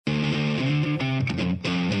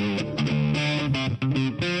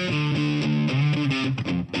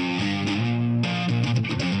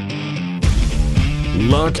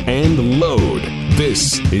lock, and load.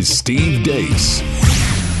 This is Steve Deace.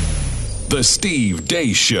 The Steve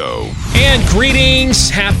Deace Show. And greetings.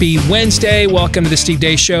 Happy Wednesday. Welcome to the Steve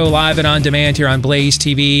Deace Show, live and on demand here on Blaze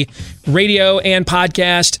TV, radio, and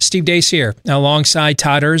podcast. Steve Deace here, alongside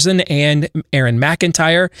Todd Erzin and Aaron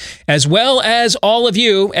McIntyre, as well as all of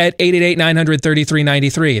you at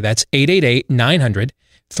 888-900-3393. That's 888-900-3393.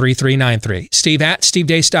 Steve at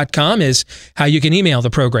stevedeace.com is how you can email the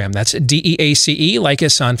program. That's DEACE. Like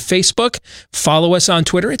us on Facebook. Follow us on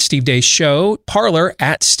Twitter at Steve Deace Show. Parler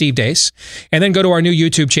at Steve Deace. And then go to our new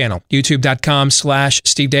YouTube channel,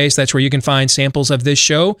 youtube.com/Steve Deace. That's where you can find samples of this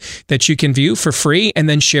show that you can view for free and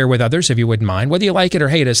then share with others if you wouldn't mind. Whether you like it or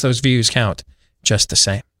hate us, those views count just the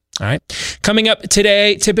same. All right. Coming up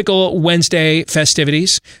today, typical Wednesday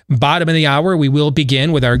festivities. Bottom of the hour, we will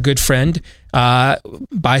begin with our good friend, Buy,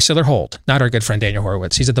 Sell, or Hold. Not our good friend, Daniel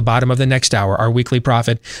Horowitz. He's at the bottom of the next hour, our weekly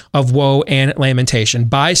prophet of woe and lamentation.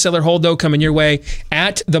 Buy, Sell, or Hold, though, coming your way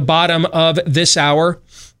at the bottom of this hour.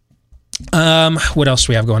 What else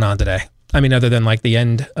do we have going on today? I mean, other than like the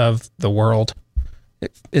end of the world,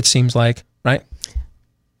 it seems like, right?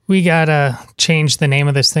 We got to change the name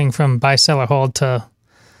of this thing from Buy, Sell, or Hold to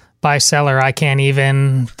Buy, Sell, or I Can't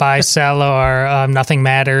Even, Buy, Sell, or Nothing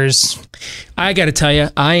Matters. I got to tell you,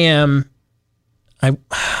 I'm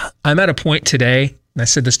at a point today, and I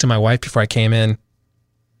said this to my wife before I came in.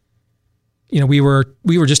 You know, we were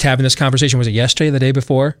just having this conversation. Was it yesterday, the day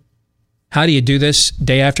before? How do you do this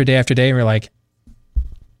day after day after day? And we're like,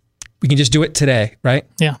 we can just do it today, right?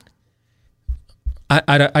 Yeah. I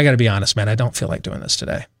got to be honest, man. I don't feel like doing this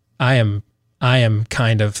today. I am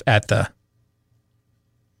kind of at the...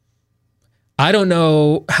 I don't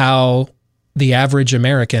know how the average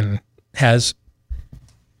American has...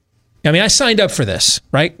 I mean, I signed up for this,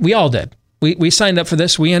 right? We all did. We signed up for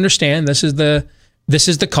this. We understand this is the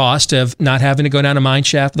cost of not having to go down a mine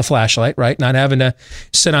shaft with a flashlight, right? Not having to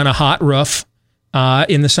sit on a hot roof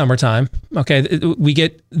in the summertime. Okay, we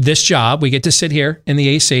get this job. We get to sit here in the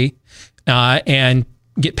AC and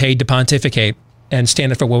get paid to pontificate and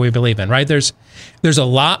stand up for what we believe in, right? There's a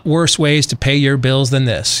lot worse ways to pay your bills than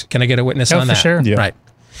this. Can I get a witness on that? For sure. Yeah. Right.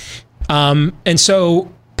 And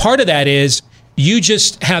so part of that is you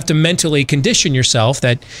just have to mentally condition yourself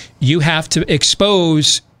that you have to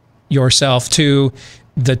expose yourself to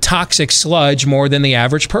the toxic sludge more than the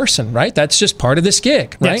average person, right? That's just part of this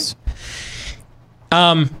gig, right? Yes.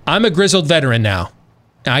 I'm a grizzled veteran now.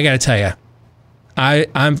 I got to tell you,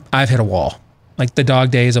 I've hit a wall. Like the dog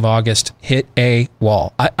days of August hit a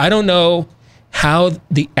wall. I don't know how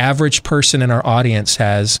the average person in our audience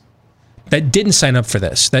that didn't sign up for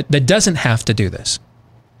this, that doesn't have to do this,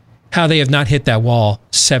 how they have not hit that wall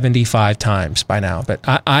 75 times by now. But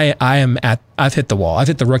I've hit the wall. I've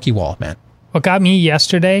hit the rookie wall, man. What got me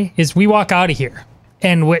yesterday is we walk out of here,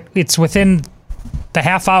 and it's within the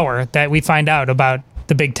half hour that we find out about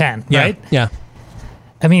the Big Ten, right? Yeah.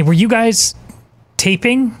 I mean, were you guys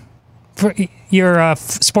taping for your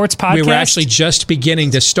sports podcast? We were actually just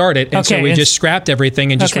beginning to start it, and so we just scrapped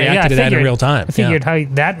everything and just reacted to that in real time. I figured how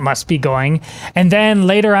that must be going. And then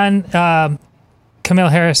later on,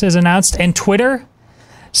 Kamala Harris is announced, and Twitter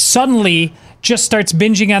suddenly just starts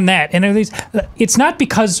binging on that. And it's not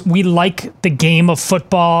because we like the game of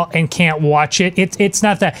football and can't watch it. It's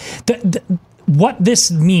not that. What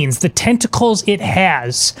this means, the tentacles it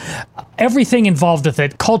has, everything involved with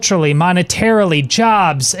it, culturally, monetarily,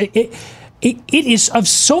 jobs, it is of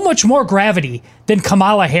so much more gravity than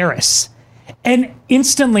Kamala Harris. And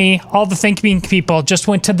instantly, all the thinking people just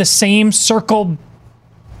went to the same circle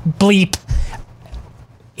bleep.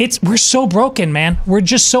 We're so broken, man. We're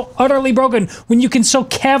just so utterly broken when you can so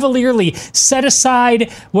cavalierly set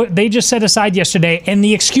aside what they just set aside yesterday, and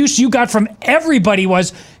the excuse you got from everybody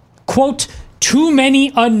was, quote, too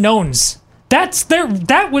many unknowns.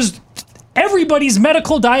 That was everybody's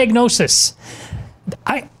medical diagnosis.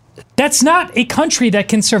 That's not a country that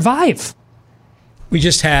can survive. We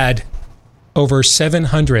just had over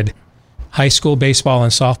 700 high school baseball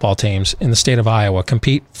and softball teams in the state of Iowa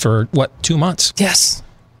compete for, 2 months? Yes.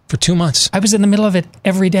 For 2 months. I was in the middle of it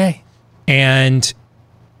every day. And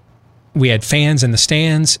we had fans in the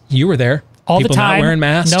stands. You were there. All People the time. Not wearing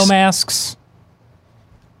masks. No masks.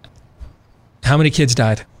 How many kids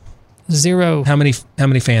died? 0. How many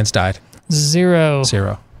fans died? 0.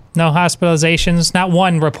 0. No hospitalizations. Not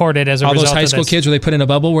one reported as a result of this. All those high school kids, were they put in a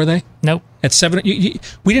bubble, were they? Nope. At 7, we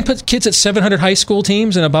didn't put kids at 700 high school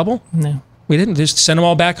teams in a bubble? No. We didn't. Just send them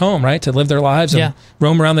all back home, right? To live their lives and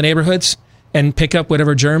roam around the neighborhoods. and pick up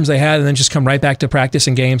whatever germs they had and then just come right back to practice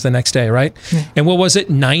and games the next day, right? Yeah. And what was it?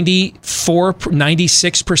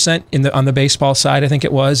 96% on the baseball side, I think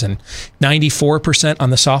it was, and 94% on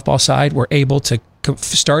the softball side were able to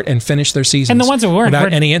start and finish their seasons. And the ones that weren't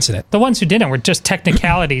without any incident. The ones who didn't were just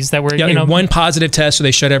technicalities that were, one positive test, so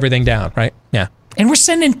they shut everything down, right? Yeah. And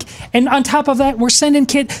and on top of that, we're sending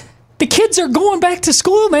kids. The kids are going back to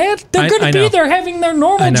school, man. They're going to be there having their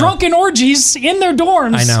normal drunken orgies in their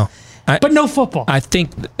dorms. I know. But no football. I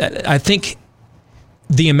think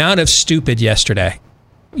the amount of stupid yesterday,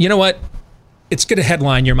 you know what? It's going to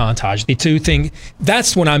headline your montage. The two thing,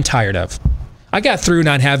 that's what I'm tired of. I got through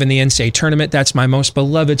not having the NCAA tournament. That's my most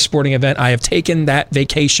beloved sporting event. I have taken that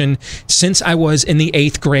vacation since I was in the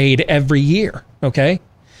 8th grade every year. Okay?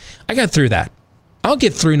 I got through that. I'll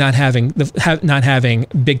get through not having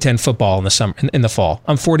Big Ten football in the summer, in the fall.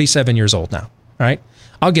 I'm 47 years old now. All right,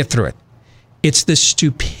 I'll get through it. It's the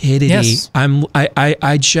stupidity. Yes.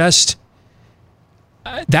 I just.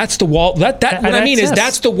 That's the wall. What I mean is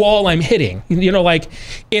that's the wall I'm hitting. Like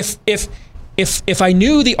if I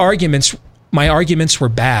knew my arguments were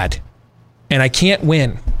bad, and I can't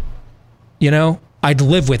win, I'd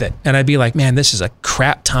live with it, and I'd be like, man, this is a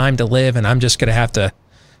crap time to live, and I'm just gonna have to.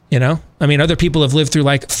 Other people have lived through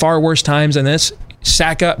like far worse times than this.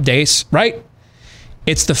 Sack up, Dace, right?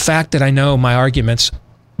 It's the fact that I know my arguments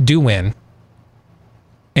do win,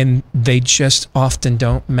 and they just often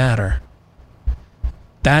don't matter.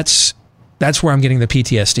 That's where I'm getting the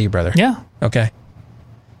PTSD, brother. Yeah. Okay.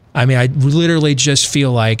 I literally just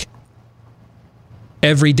feel like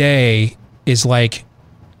every day is like,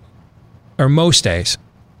 or most days,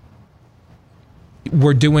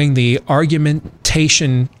 we're doing the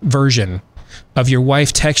argumentation version of your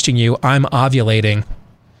wife texting you, I'm ovulating.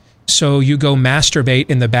 So you go masturbate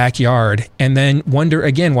in the backyard and then wonder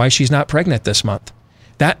again why she's not pregnant this month.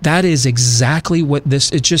 That is exactly what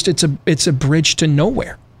this, it's a bridge to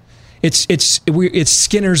nowhere. It's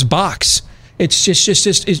Skinner's box. It's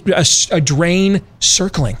just a drain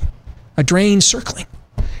circling. A drain circling.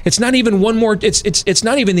 It's not even one more, it's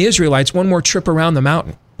not even the Israelites, one more trip around the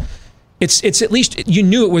mountain. It's at least you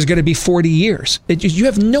knew it was going to be 40 years. You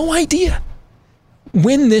have no idea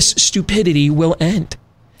when this stupidity will end.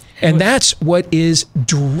 And that's what is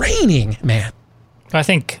draining, man. I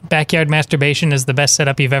think backyard masturbation is the best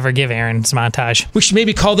setup you've ever given Aaron's montage. We should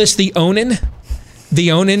maybe call this the Onin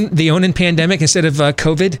pandemic instead of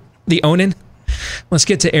COVID. The Onin. Let's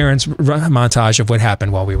get to Aaron's montage of what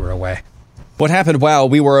happened while we were away. What happened while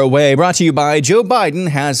we were away, brought to you by Joe Biden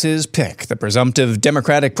has his pick. The presumptive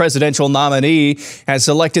Democratic presidential nominee has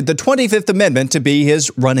selected the 25th Amendment to be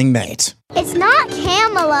his running mate. It's not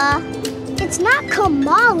Kamala. It's not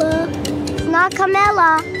Kamala. It's not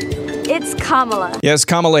Kamala. It's Kamala. Yes,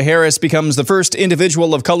 Kamala Harris becomes the first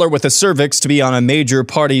individual of color with a cervix to be on a major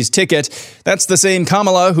party's ticket. That's the same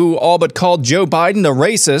Kamala who all but called Joe Biden a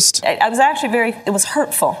racist. I was actually it was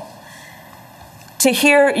hurtful to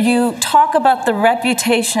hear you talk about the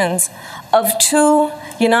reputations of two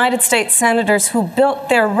United States senators who built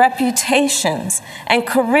their reputations and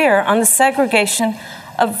career on the segregation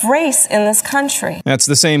of race in this country. That's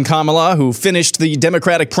the same Kamala who finished the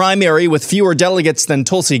Democratic primary with fewer delegates than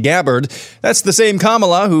Tulsi Gabbard. That's the same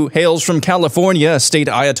Kamala who hails from California, a state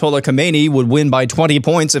Ayatollah Khomeini would win by 20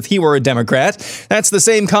 points if he were a Democrat. That's the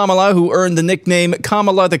same Kamala who earned the nickname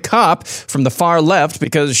Kamala the Cop from the far left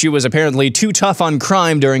because she was apparently too tough on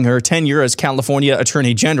crime during her tenure as California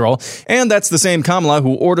Attorney General. And that's the same Kamala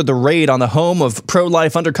who ordered the raid on the home of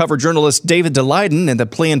pro-life undercover journalist David DeLayden and the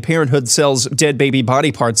Planned Parenthood sells dead baby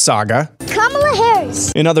body parts saga. Kamala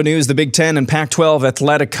Harris. In other news, the Big Ten and Pac-12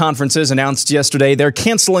 athletic conferences announced yesterday they're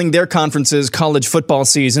canceling their conferences' college football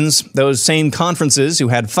seasons. Those same conferences, who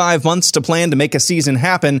had 5 months to plan to make a season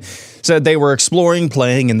happen, said they were exploring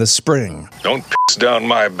playing in the spring. Don't piss down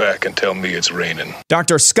my back and tell me it's raining.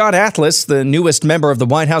 Dr. Scott Atlas, the newest member of the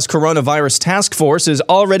White House Coronavirus Task Force, is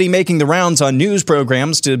already making the rounds on news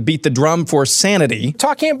programs to beat the drum for sanity.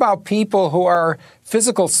 Talking about people who are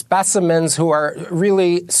physical specimens who are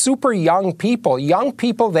really super young people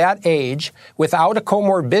that age without a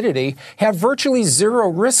comorbidity have virtually zero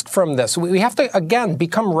risk from this. We have to, again,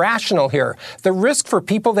 become rational here. The risk for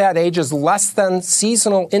people that age is less than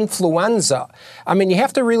seasonal influenza. I mean, you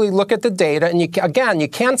have to really look at the data, and you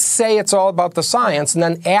can't say it's all about the science and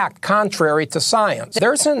then act contrary to science.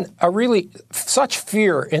 There's such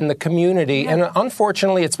fear in the community, and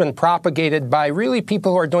unfortunately it's been propagated by really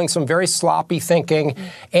people who are doing some very sloppy thinking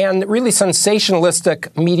marketing and really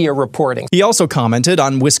sensationalistic media reporting. He also commented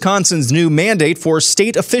on Wisconsin's new mandate for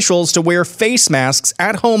state officials to wear face masks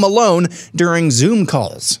at home alone during Zoom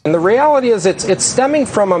calls. And the reality is it's stemming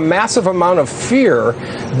from a massive amount of fear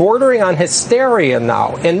bordering on hysteria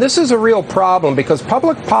now. And this is a real problem because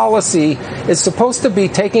public policy is supposed to be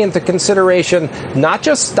taking into consideration not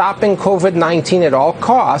just stopping COVID-19 at all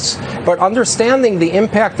costs, but understanding the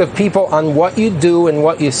impact of people on what you do and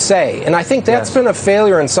what you say. And I think that's been a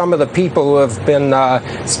failure in some of the people who have been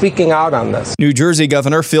speaking out on this. New Jersey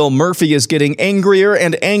Governor Phil Murphy is getting angrier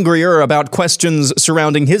and angrier about questions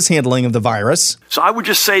surrounding his handling of the virus. So I would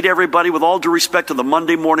just say to everybody, with all due respect to the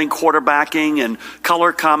Monday morning quarterbacking and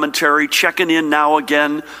color commentary, checking in now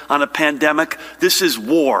again on a pandemic, this is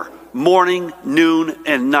war, morning, noon,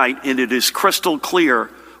 and night, and it is crystal clear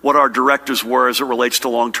what our directives were as it relates to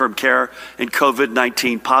long-term care and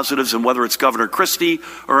COVID-19 positives, and whether it's Governor Christie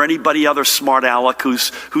or anybody other smart aleck who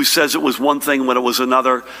says it was one thing when it was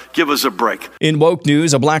another, give us a break. In woke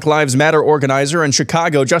news, a Black Lives Matter organizer in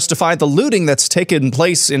Chicago justified the looting that's taken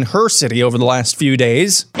place in her city over the last few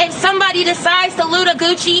days. If somebody decides to loot a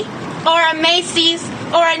Gucci or a Macy's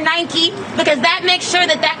or a Nike, because that makes sure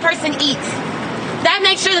that that person eats. That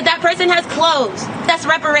makes sure that that person has clothes. That's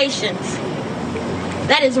reparations.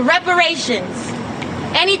 That is reparations.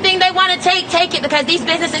 Anything they want to take it, because these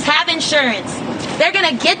businesses have insurance. They're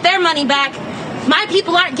going to get their money back. My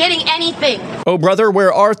people aren't getting anything. Oh, brother,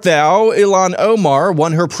 where art thou? Ilhan Omar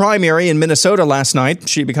won her primary in Minnesota last night.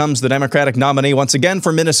 She becomes the Democratic nominee once again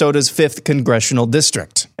for Minnesota's 5th congressional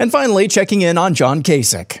district. And finally, checking in on John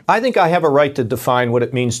Kasich. I think I have a right to define what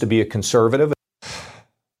it means to be a conservative.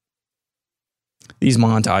 These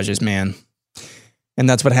montages, man. And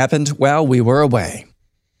that's what happened while we were away.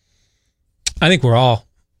 I think we're all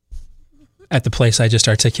at the place I just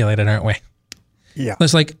articulated, aren't we? Yeah.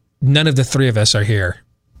 It's like none of the three of us are here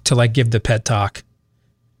to like give the pet talk,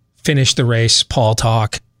 finish the race, Paul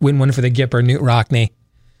talk, win one for the Gipper, Newt Rockney.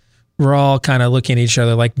 We're all kind of looking at each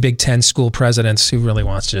other like Big Ten school presidents who really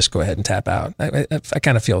wants to just go ahead and tap out. I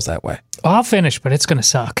kind of feels that way. I'll finish, but it's going to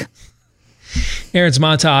suck. Aaron's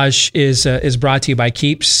montage is brought to you by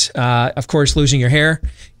Keeps. Of course, losing your hair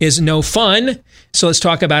is no fun. So let's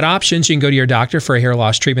talk about options. You can go to your doctor for a hair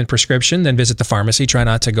loss treatment prescription, then visit the pharmacy. Try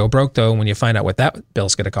not to go broke, though, when you find out what that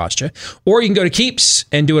bill's going to cost you. Or you can go to Keeps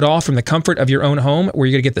and do it all from the comfort of your own home, where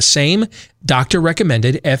you're going to get the same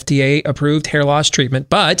doctor-recommended, FDA-approved hair loss treatment.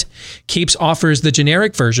 But Keeps offers the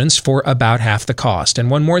generic versions for about half the cost.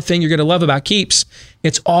 And one more thing you're going to love about Keeps,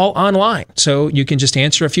 it's all online. So you can just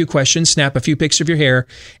answer a few questions, snap a few pics of your hair,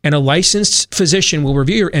 and a licensed physician will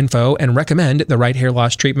review your info and recommend the right hair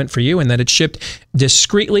loss treatment for you, and then it's shipped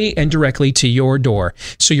discreetly and directly to your door.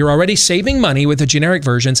 So you're already saving money with the generic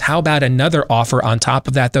versions. How about another offer on top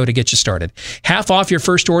of that, though, to get you started? Half off your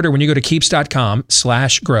first order when you go to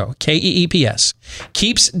keeps.com/grow. Keeps.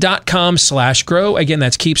 Keeps.com/grow. Again,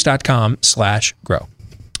 that's keeps.com/grow.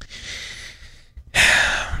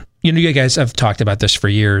 You know, you guys have talked about this for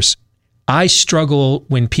years. I struggle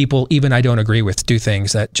when people, even I don't agree with, do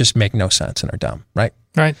things that just make no sense and are dumb, right?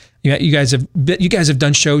 Right. You guys have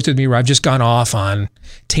done shows with me where I've just gone off on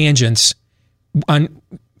tangents on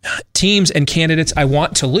teams and candidates I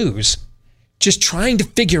want to lose, just trying to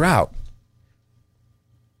figure out,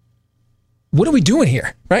 what are we doing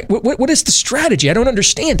here, right? What is the strategy? I don't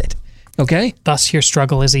understand it, okay? Thus, your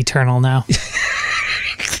struggle is eternal now.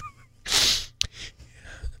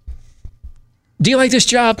 Do you like this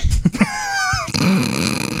job?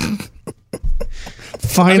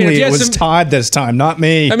 Finally, it was Todd this time, not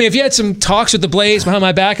me. I mean, if you had some talks with the Blaze behind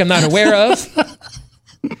my back I'm not aware of,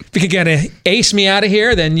 if you could kind of ace me out of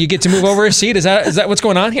here, then you get to move over a seat. Is that what's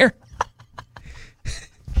going on here?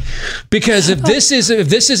 Because if this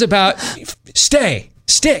is about stay,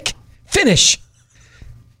 stick, finish,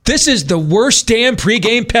 this is the worst damn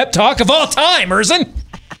pregame pep talk of all time, Erzin.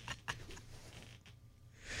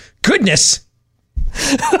 Goodness.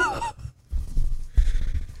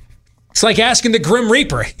 It's like asking the Grim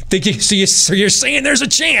Reaper. So you're saying there's a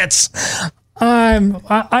chance?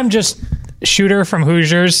 I'm just Shooter from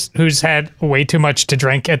Hoosiers, who's had way too much to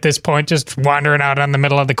drink at this point, just wandering out on the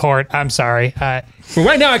middle of the court. I'm sorry. Well,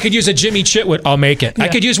 right now I could use a Jimmy Chitwood. I'll make it. Yeah. I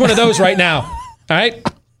could use one of those right now. All right?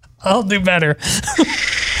 I'll do better.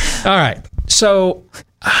 All right. So,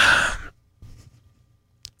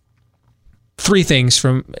 3 things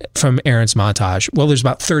from Aaron's montage. Well, there's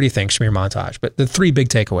about 30 things from your montage, but the 3 big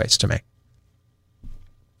takeaways to me.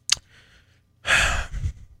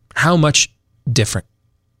 How much different?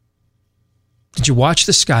 Did you watch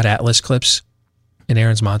the Scott Atlas clips in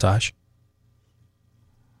Aaron's montage?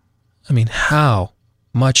 I mean, how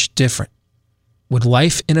much different would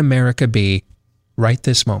life in America be right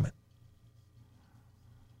this moment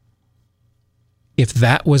if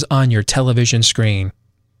that was on your television screen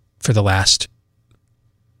for the last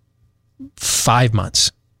 5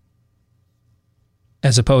 months,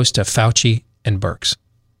 as opposed to Fauci and Birx?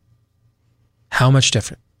 How much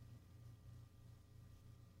different?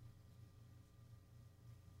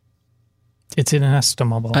 It's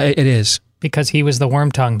inestimable. It is. Because he was the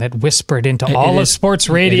worm tongue that whispered into all of sports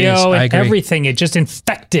radio and everything. It just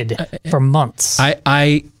infected for months.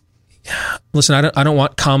 Listen, I don't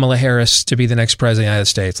want Kamala Harris to be the next president of the United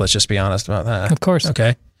States. Let's just be honest about that. Of course.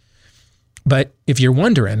 Okay. But if you're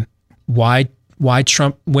wondering why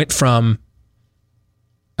Trump went from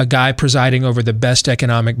a guy presiding over the best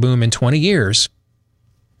economic boom in 20 years,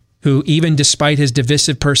 who even despite his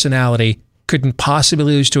divisive personality couldn't possibly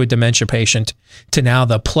lose to a dementia patient, to now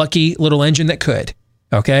the plucky little engine that could.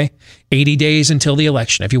 Okay? 80 days until the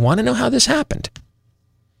election. If you want to know how this happened,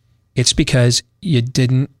 it's because you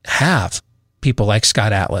didn't have people like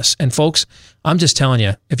Scott Atlas. And folks, I'm just telling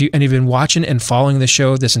you, if you've been watching and following the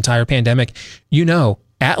show this entire pandemic, you know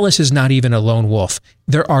Atlas is not even a lone wolf.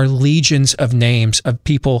 There are legions of names of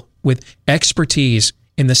people with expertise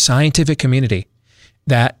in the scientific community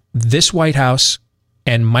that this White House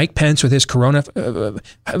and Mike Pence with his corona,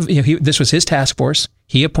 this was his task force.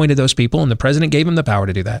 He appointed those people, and the president gave him the power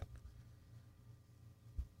to do that.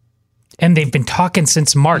 And they've been talking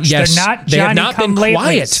since March. Yes, They're not they have not been quiet.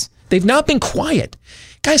 Late. They've not been quiet.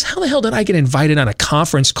 Guys, how the hell did I get invited on a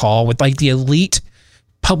conference call with like the elite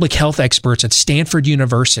public health experts at Stanford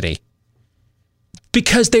University?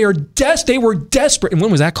 Because they were desperate. And when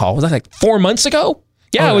was that call? Was that like 4 months ago?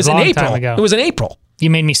 Yeah, it was in April. It was in April. You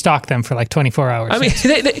made me stalk them for like 24 hours. I mean,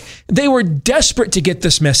 they were desperate to get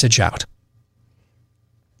this message out.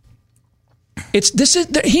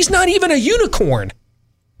 He's not even a unicorn.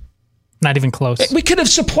 Not even close. We could have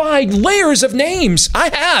supplied layers of names. I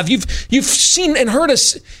have. You've seen and heard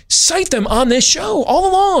us cite them on this show all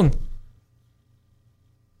along.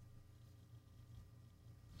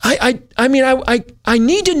 I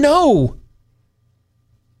need to know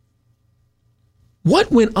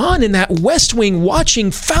what went on in that West Wing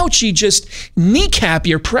watching Fauci just kneecap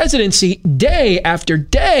your presidency day after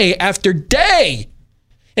day after day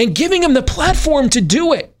and giving him the platform to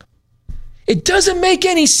do it. It doesn't make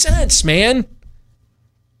any sense, man.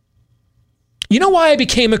 You know why I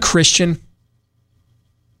became a Christian?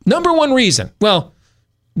 Number one reason. Well,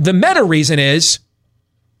 the meta reason is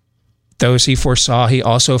those he foresaw, he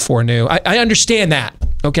also foreknew. I understand that,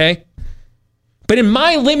 okay? But in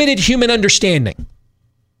my limited human understanding,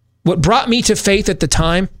 what brought me to faith at the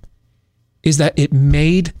time is that it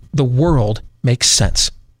made the world make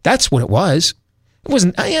sense. That's what it was. It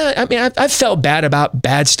wasn't, I've felt bad about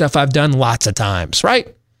bad stuff I've done lots of times,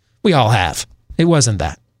 right? We all have. It wasn't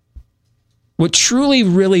that. What truly,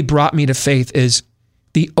 really brought me to faith is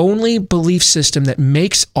the only belief system that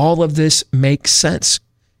makes all of this make sense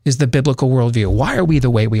is the biblical worldview. Why are we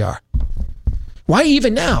the way we are? Why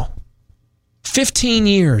even now? 17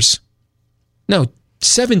 years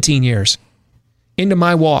into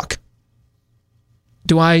my walk,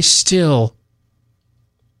 do I still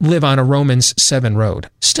live on a Romans 7 road?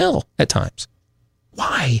 Still, at times.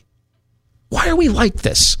 Why? Why are we like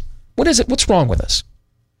this? What is it? What's wrong with us?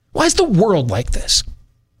 Why is the world like this?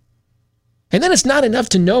 And then it's not enough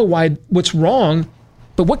to know what's wrong,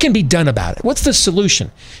 but what can be done about it? What's the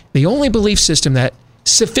solution? The only belief system that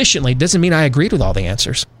sufficiently doesn't mean I agreed with all the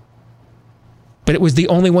answers, but it was the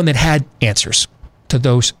only one that had answers to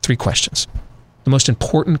those three questions, the most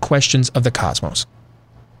important questions of the cosmos.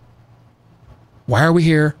 Why are we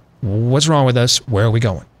here? What's wrong with us? Where are we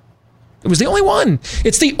going? It was the only one.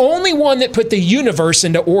 It's the only one that put the universe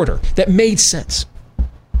into order, that made sense.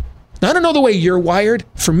 Now, I don't know the way you're wired.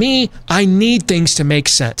 For me, I need things to make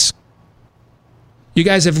sense. You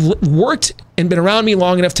guys have worked and been around me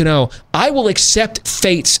long enough to know I will accept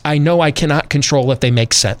fates I know I cannot control if they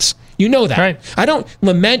make sense. You know that. Right. I don't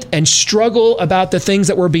lament and struggle about the things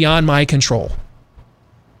that were beyond my control.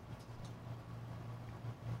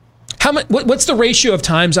 What's the ratio of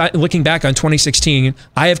times, looking back on 2016,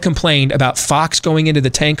 I have complained about Fox going into the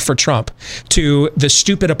tank for Trump, to the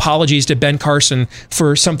stupid apologies to Ben Carson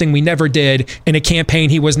for something we never did in a campaign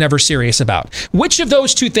he was never serious about? Which of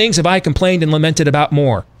those two things have I complained and lamented about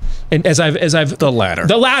more? And as I've the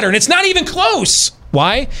latter, and it's not even close.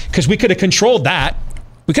 Why? Because we could have controlled that.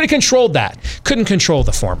 Couldn't control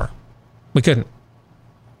the former. We couldn't.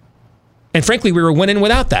 And frankly, we were winning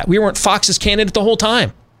without that. We weren't Fox's candidate the whole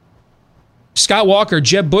time. Scott Walker,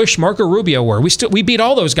 Jeb Bush, Marco Rubio were. We beat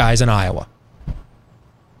all those guys in Iowa.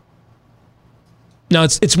 Now,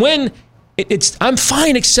 it's when I'm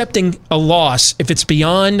fine accepting a loss if it's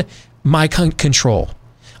beyond my control.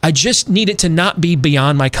 I just need it to not be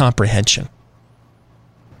beyond my comprehension.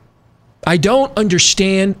 I don't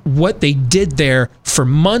understand what they did there for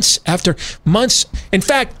months after months. In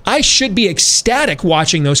fact, I should be ecstatic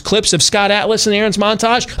watching those clips of Scott Atlas and Aaron's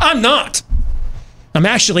montage. I'm not. I'm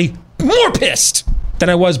actually more pissed than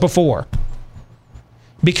I was before.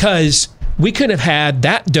 Because we could have had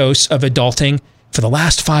that dose of adulting for the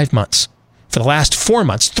last 5 months, for the last 4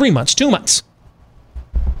 months, 3 months, 2 months.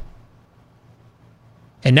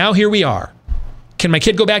 And now here we are. Can my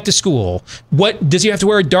kid go back to school? What does he have to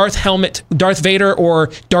wear? A Darth Vader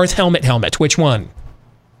or Darth helmet? Which one?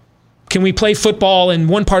 Can we play football in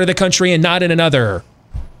one part of the country and not in another?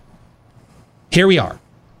 Here we are.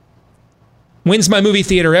 When's my movie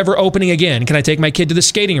theater ever opening again? Can I take my kid to the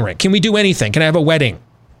skating rink? Can we do anything? Can I have a wedding?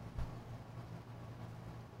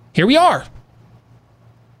 Here we are.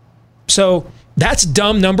 So that's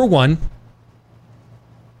dumb number one.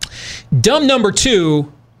 Dumb number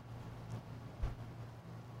two,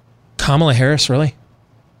 Kamala Harris, really?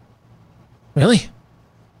 Really?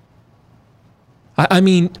 I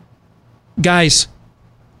mean, guys,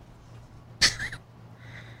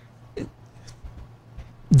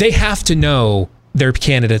 they have to know their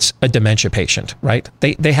candidate's a dementia patient, right?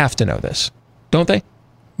 They have to know this, don't they?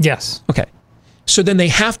 Yes. Okay. So then they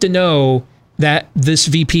have to know that this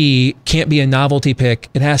VP can't be a novelty pick.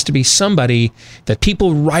 It has to be somebody that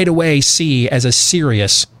people right away see as a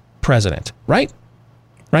serious president, right?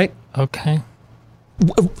 Right? Okay.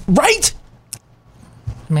 Right?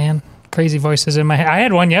 Man, crazy voices in my head. I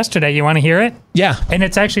had one yesterday. You want to hear it? Yeah. And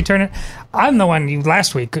it's actually turning. I'm the one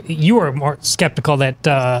last week. You were more skeptical that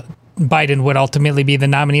Biden would ultimately be the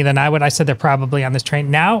nominee than I would. I said they're probably on this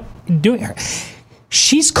train. Now,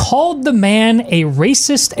 she's called the man a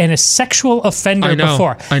racist and a sexual offender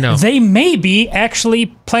before. I know. They may be actually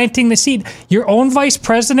planting the seed. Your own vice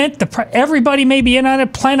president, everybody may be in on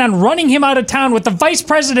it, plan on running him out of town with the vice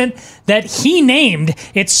president that he named.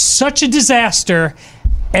 It's such a disaster.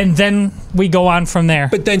 And then we go on from there.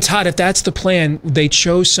 But then, Todd, if that's the plan, they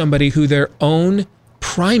chose somebody who their own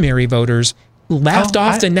primary voters laughed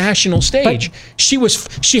off the national stage.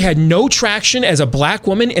 She had no traction as a black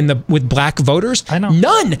woman with black voters. I know.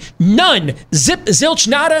 None. Zip, zilch,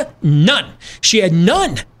 nada, none. She had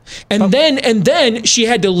none. And then she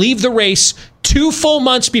had to leave the race 2 full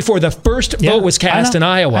months before the first vote was cast in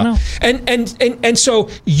Iowa. And so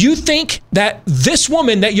you think that this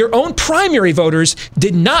woman that your own primary voters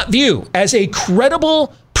did not view as a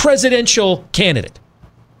credible presidential candidate.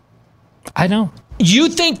 I know. You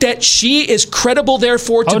think that she is credible,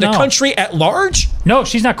 therefore, to the country at large? No,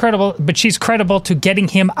 she's not credible, but she's credible to getting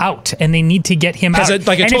him out, and they need to get him out.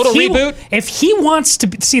 Like a total reboot? If he wants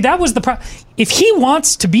to... See, that was the problem. If he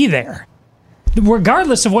wants to be there,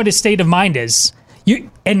 regardless of what his state of mind is,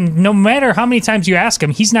 and no matter how many times you ask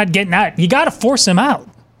him, he's not getting out. You got to force him out.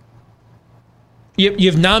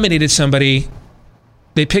 You've nominated somebody.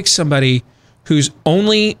 They picked somebody whose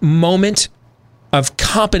only moment of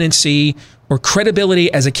competency or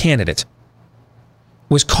credibility as a candidate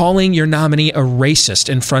was calling your nominee a racist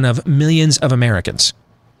in front of millions of Americans.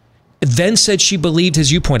 Then said she believed,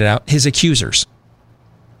 as you pointed out, his accusers.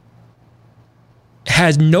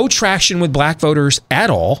 Had no traction with black voters at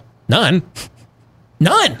all. None.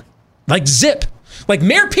 Like zip. Like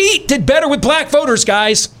Mayor Pete did better with black voters,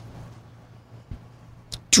 guys.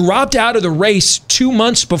 Dropped out of the race 2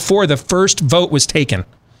 months before the first vote was taken.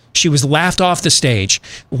 She was laughed off the stage.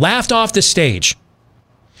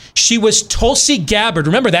 She was Tulsi Gabbard.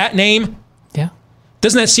 Remember that name? Yeah.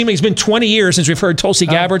 Doesn't that seem like it's been 20 years since we've heard Tulsi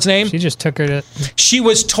Gabbard's name? She just took her to... She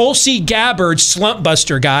was Tulsi Gabbard slump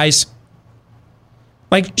buster, guys.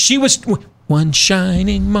 Like, she was one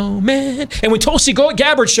shining moment. And when Tulsi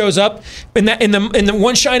Gabbard shows up in the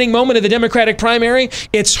one shining moment of the Democratic primary,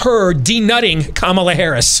 it's her denutting Kamala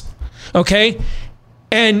Harris. Okay?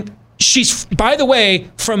 And she's, by the way,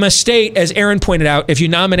 from a state, as Aaron pointed out, if you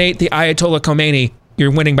nominate the Ayatollah Khomeini,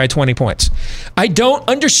 you're winning by 20 points. I don't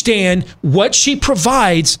understand what she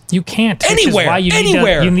provides. You can't. Anywhere. Why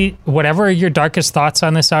you need whatever your darkest thoughts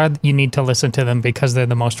on this are, you need to listen to them because they're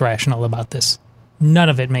the most rational about this. None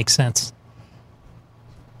of it makes sense.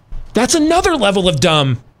 That's another level of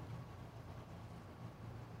dumb.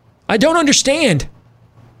 I don't understand.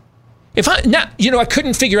 I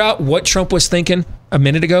couldn't figure out what Trump was thinking a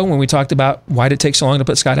minute ago when we talked about why did it take so long to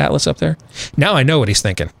put Scott Atlas up there. Now I know what he's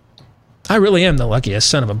thinking. I really am the luckiest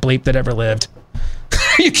son of a bleep that ever lived.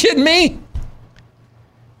 Are you kidding me?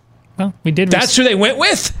 Well, we did. That's who they went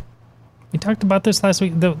with. We talked about this last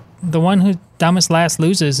week. The one who dumbest last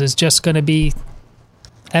loses is just going to be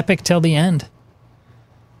Epic till the end.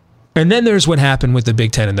 And then there's what happened with the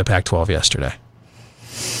Big Ten and the Pac-12 yesterday.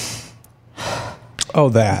 Oh,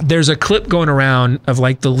 that. There's a clip going around of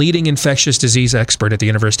like the leading infectious disease expert at the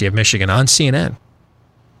University of Michigan on CNN.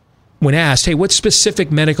 When asked, hey, what specific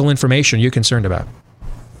medical information are you concerned about?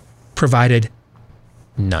 Provided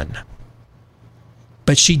none.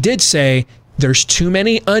 But she did say there's too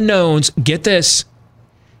many unknowns. Get this.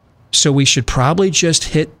 So we should probably just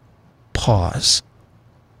hit pause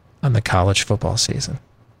on the college football season.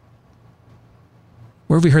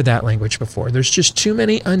 Where have we heard that language before? There's just too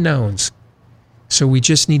many unknowns. So we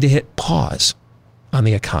just need to hit pause on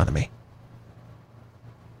the economy.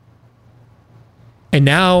 And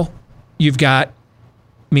now you've got,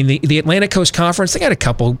 the Atlantic Coast Conference, they got a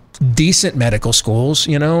couple decent medical schools,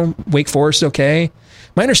 Wake Forest, okay.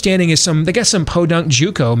 My understanding is they got some podunk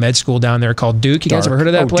JUCO med school down there called Duke. You guys ever heard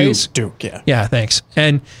of that place? Duke, yeah. Yeah, thanks.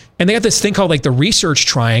 And they got this thing called like the Research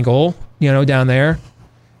Triangle, down there.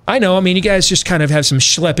 I know, you guys just kind of have some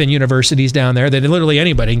schlepping universities down there that literally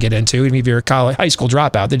anybody can get into. Even if you're a high school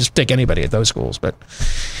dropout, they just take anybody at those schools. But,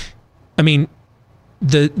 the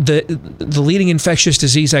leading infectious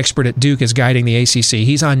disease expert at Duke is guiding the ACC.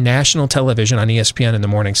 He's on national television on ESPN in the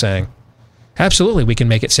morning saying, absolutely, we can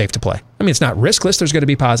make it safe to play. It's not riskless. There's going to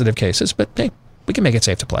be positive cases, but hey, we can make it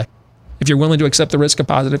safe to play. If you're willing to accept the risk of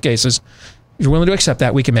positive cases, if you're willing to accept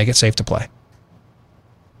that, we can make it safe to play.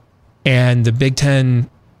 And the Big Ten,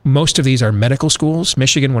 most of these are medical schools.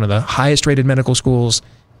 Michigan, one of the highest rated medical schools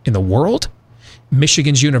in the world.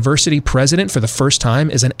 Michigan's university president for the first time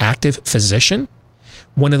is an active physician.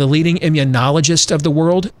 One of the leading immunologists of the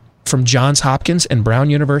world from Johns Hopkins and Brown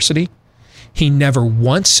University. He never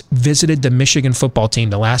once visited the Michigan football team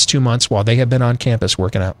the last 2 months while they have been on campus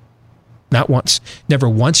working out. Not once. Never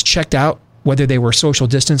once checked out whether they were social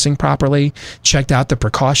distancing properly, checked out the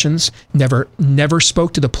precautions, never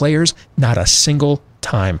spoke to the players, not a single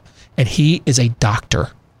time. And he is a doctor.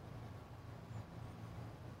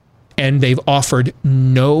 And they've offered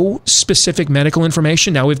no specific medical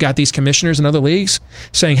information. Now we've got these commissioners in other leagues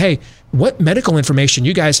saying, hey, what medical information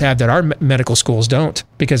you guys have that our medical schools don't?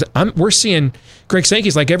 Because we're seeing, Greg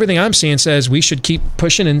Sankey's like, everything I'm seeing says we should keep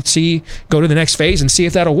pushing and go to the next phase and see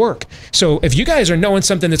if that'll work. So if you guys are knowing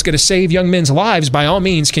something that's going to save young men's lives, by all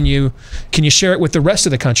means, can you share it with the rest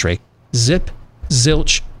of the country? Zip,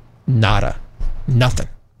 zilch, nada. Nothing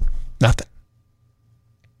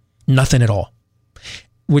at all.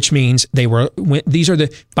 Which means these are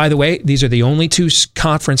the only two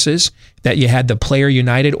conferences that you had the player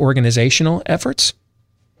united organizational efforts,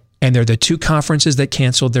 and they're the two conferences that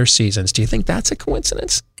canceled their seasons. Do you think that's a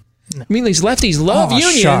coincidence? No. These lefties love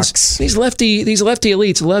unions. Shucks. These lefty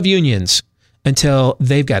elites love unions until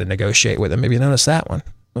they've got to negotiate with them. Maybe you notice that one.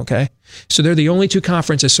 Okay. So they're the only two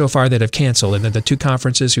conferences so far that have canceled, and they're the two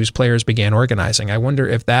conferences whose players began organizing. I wonder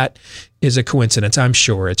if that is a coincidence. I'm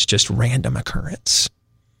sure it's just random occurrence.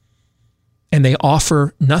 And they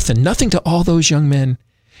offer nothing to all those young men.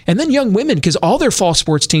 And then young women, because all their fall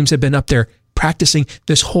sports teams have been up there practicing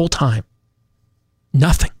this whole time.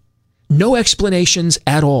 Nothing. No explanations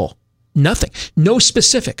at all. Nothing. No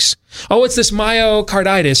specifics. Oh, it's this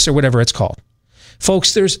myocarditis or whatever it's called.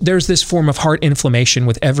 Folks, there's this form of heart inflammation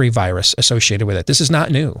with every virus associated with it. This is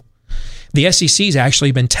not new. The SEC's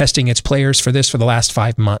actually been testing its players for this for the last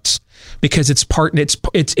 5 months because it's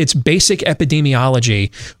basic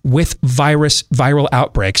epidemiology. With viral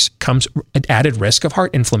outbreaks comes an added risk of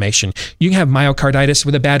heart inflammation. You can have myocarditis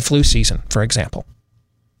with a bad flu season, for example.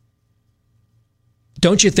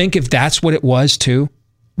 Don't you think if that's what it was too,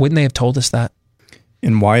 wouldn't they have told us that?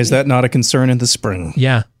 And why is that not a concern in the spring?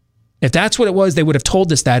 Yeah. If that's what it was, they would have told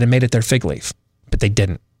us that and made it their fig leaf. But they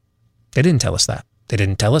didn't. They didn't tell us that. They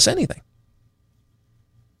didn't tell us anything.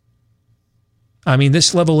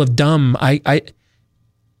 This level of dumb,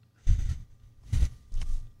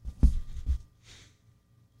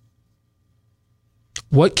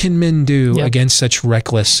 what can men do against such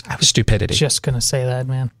reckless stupidity? Just going to say that,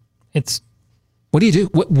 man. What do you do?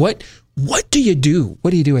 What do you do? What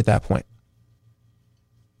do you do at that point?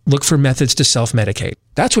 Look for methods to self-medicate.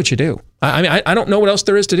 That's what you do. I don't know what else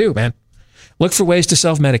there is to do, man. Look for ways to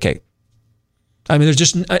self-medicate. There's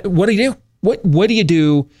just, what do you do? What do you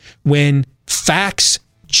do when facts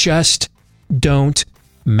just don't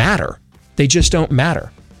matter? They just don't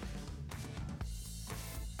matter.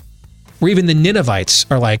 Where even the Ninevites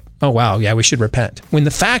are like, oh, wow, yeah, we should repent. When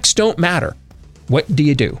the facts don't matter, what do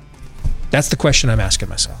you do? That's the question I'm asking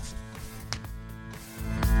myself.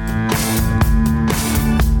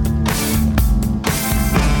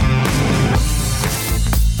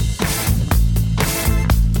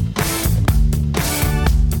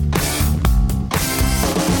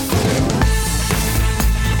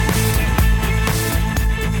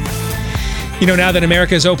 You know, now that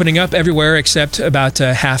America is opening up everywhere except about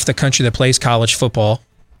half the country that plays college football,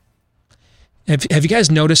 have you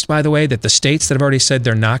guys noticed, by the way, that the states that have already said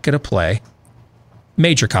they're not going to play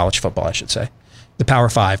major college football, I should say, the Power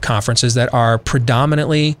 5 conferences that are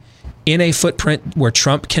predominantly in a footprint where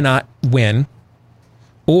Trump cannot win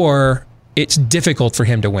or it's difficult for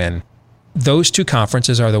him to win, those two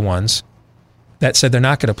conferences are the ones that said they're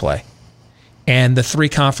not going to play. And the three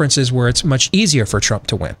conferences where it's much easier for Trump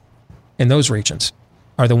to win in those regions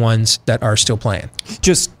are the ones that are still playing.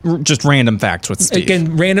 Just random facts with Steve.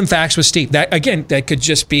 Again, random facts with Steve. That could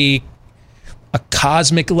just be a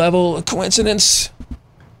cosmic level coincidence.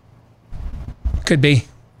 Could be.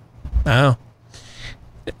 I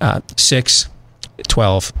don't know. 6,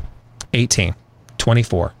 12, 18,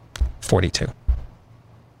 24, 42.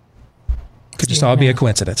 Could just all be a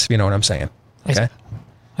coincidence, if you know what I'm saying. Okay.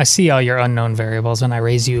 I see all your unknown variables, and I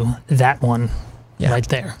raise you that one right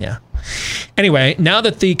there. Yeah. Anyway, now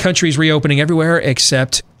that the country's reopening everywhere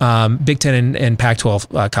except Big Ten and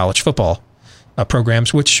Pac-12 college football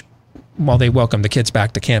programs, which, while they welcome the kids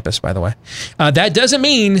back to campus, by the way, that doesn't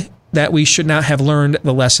mean that we should not have learned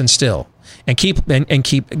the lesson still and keep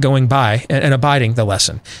going by and abiding the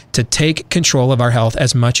lesson to take control of our health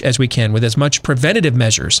as much as we can with as much preventative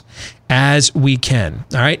measures as we can.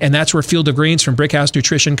 All right. And that's where Field of Greens from Brickhouse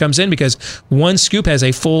Nutrition comes in, because one scoop has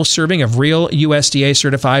a full serving of real USDA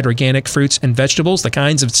certified organic fruits and vegetables, the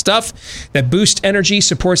kinds of stuff that boost energy,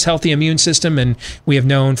 supports healthy immune system. And we have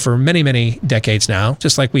known for many, many decades now,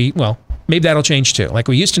 just like maybe that'll change too. Like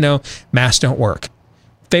we used to know, masks don't work.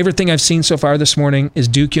 Favorite thing I've seen so far this morning is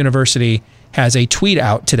Duke University has a tweet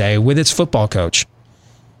out today with its football coach.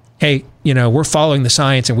 Hey, we're following the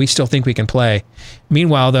science and we still think we can play.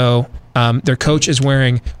 Meanwhile, though, their coach is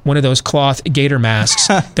wearing one of those cloth gator masks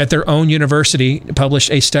that their own university published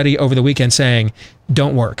a study over the weekend saying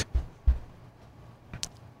don't work.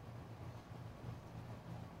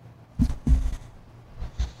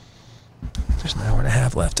 There's an hour and a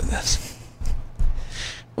half left of this.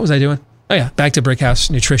 What was I doing? Oh, yeah, back to Brickhouse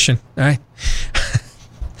Nutrition. All right.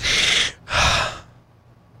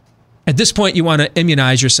 At this point, you want to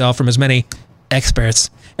immunize yourself from as many experts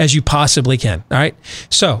as you possibly can. All right.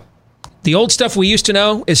 So the old stuff we used to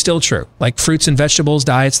know is still true, like fruits and vegetables,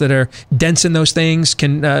 diets that are dense in those things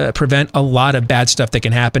can prevent a lot of bad stuff that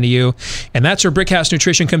can happen to you. And that's where Brickhouse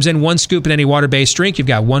Nutrition comes in. One scoop in any water-based drink. You've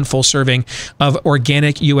got one full serving of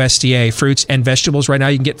organic USDA fruits and vegetables. Right now,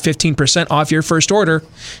 you can get 15% off your first order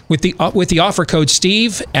with the offer code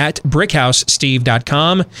Steve at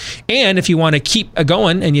BrickHouseSteve.com. And if you want to keep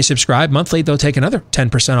going and you subscribe monthly, they'll take another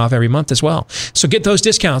 10% off every month as well. So get those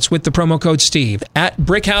discounts with the promo code Steve at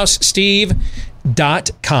BrickHouseSteve.com.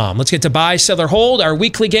 Let's get to buy, sell, or hold, our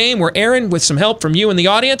weekly game where Aaron, with some help from you in the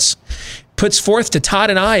audience, puts forth to Todd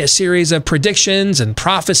and I a series of predictions and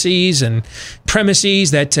prophecies and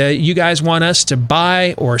premises that you guys want us to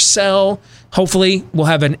buy or sell. Hopefully, we'll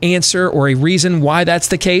have an answer or a reason why that's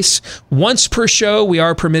the case. Once per show, we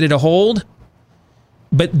are permitted to hold.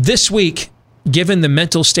 But this week, given the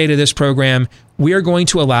mental state of this program, we are going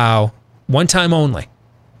to allow one time only,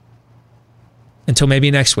 until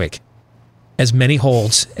maybe next week, as many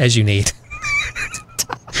holds as you need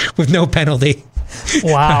with no penalty.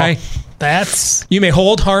 Wow. Right? You may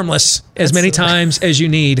hold harmless as many times as you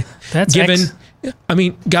need. That's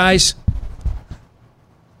guys,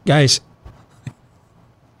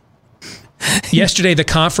 yesterday the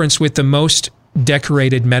conference with the most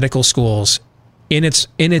decorated medical schools in its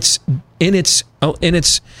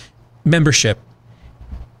membership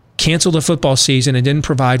canceled a football season and didn't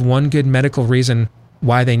provide one good medical reason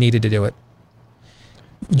why they needed to do it.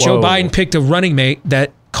 Whoa. Joe Biden picked a running mate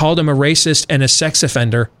that called him a racist and a sex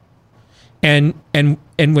offender and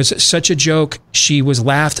was such a joke, she was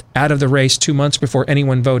laughed out of the race 2 months before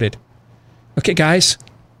anyone voted. Okay, guys,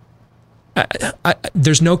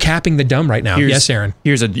 there's no capping the dumb right now. Yes, Aaron.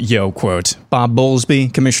 Here's a quote. Bob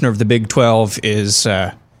Bowlesby, commissioner of the Big 12, is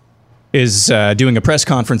doing a press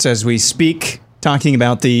conference as we speak, talking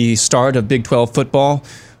about the start of Big 12 football.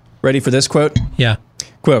 Ready for this quote? Yeah.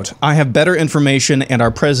 Quote, I have better information and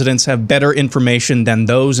our presidents have better information than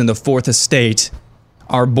those in the Fourth Estate.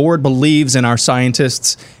 Our board believes in our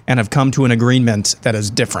scientists and have come to an agreement that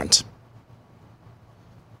is different.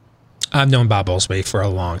 I've known Bob Bowlesby for a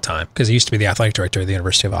long time because he used to be the athletic director at the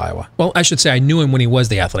University of Iowa. Well, I should say I knew him when he was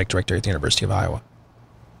the athletic director at the University of Iowa.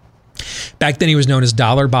 Back then he was known as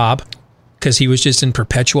Dollar Bob because he was just in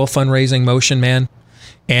perpetual fundraising motion, man.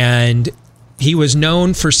 And he was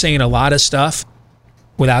known for saying a lot of stuff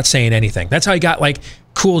without saying anything. That's how he got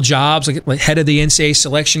cool jobs, like head of the NCAA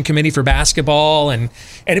selection committee for basketball,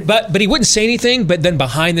 but he wouldn't say anything. But then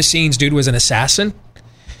behind the scenes, dude was an assassin.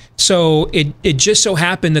 So it just so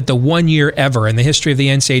happened that the 1 year ever in the history of the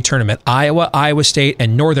NCAA tournament, Iowa State,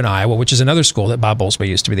 and Northern Iowa, which is another school that Bob Bowlesby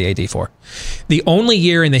used to be the AD for, the only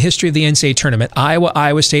year in the history of the NCAA tournament,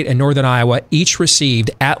 Iowa State, and Northern Iowa each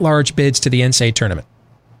received at-large bids to the NCAA tournament.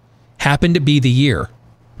 Happened to be the year.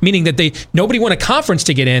 Meaning that nobody won a conference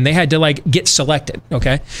to get in. They had to get selected,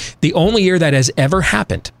 okay? The only year that has ever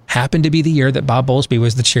happened to be the year that Bob Bowlesby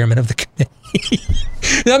was the chairman of the committee.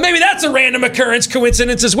 Now, maybe that's a random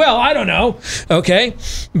coincidence as well. I don't know, okay?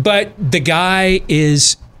 But the guy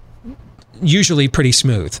is usually pretty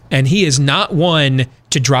smooth, and he is not one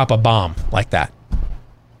to drop a bomb like that.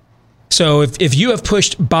 So if you have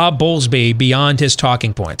pushed Bob Bowlesby beyond his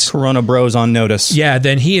talking points, Corona Bros on notice. Yeah,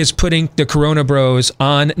 then he is putting the Corona Bros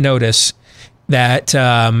on notice that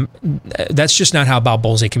that's just not how Bob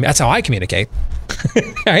Bowlesby that's how I communicate.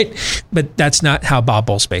 Right? But that's not how Bob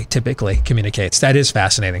Bowlesby typically communicates. That is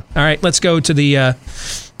fascinating. All right, let's go to the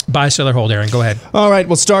buy, sell, or hold, Aaron. Go ahead. All right,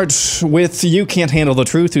 we'll start with You Can't Handle the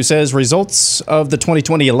Truth, who says results of the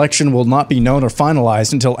 2020 election will not be known or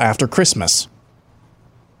finalized until after Christmas.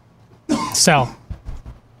 Sell.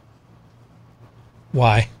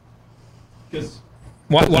 Why?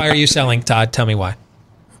 Why are you selling, Todd? Tell me why.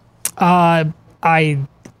 I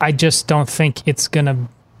just don't think it's gonna.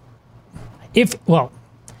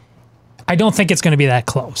 I don't think it's gonna be that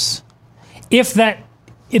close.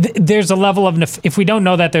 There's a level of if we don't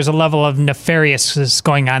know that there's a level of nefariousness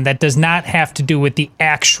going on that does not have to do with the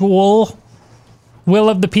actual will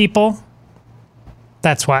of the people.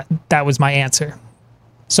 That was my answer.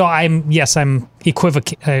 So I'm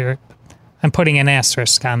equivocating. I'm putting an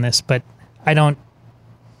asterisk on this, but I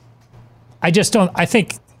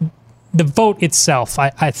think the vote itself,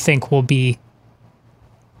 I think, will be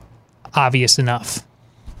obvious enough.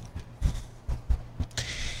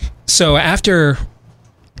 So after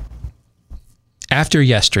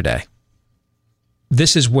yesterday,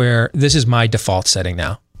 this is my default setting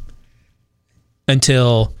now.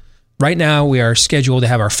 Until right now, we are scheduled to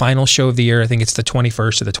have our final show of the year. I think it's the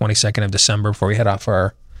 21st or the 22nd of December before we head off for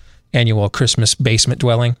our annual Christmas basement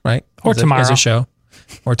dwelling, right? Or tomorrow. As a show.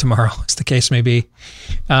 Or tomorrow, as the case may be.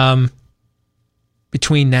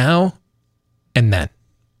 Between now and then,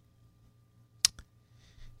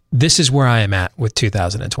 this is where I am at with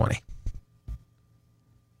 2020.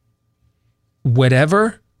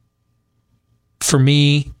 Whatever, for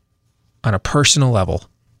me, on a personal level,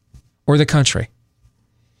 or the country,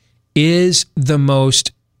 is the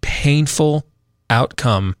most painful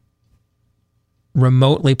outcome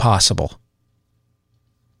remotely possible,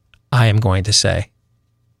 I am going to say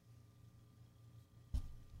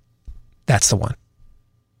that's the one.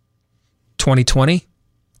 2020,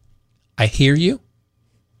 I hear you.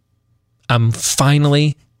 I'm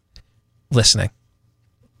finally listening.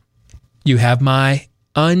 You have my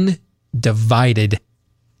undivided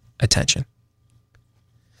attention.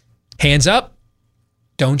 Hands up,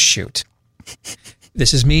 don't shoot.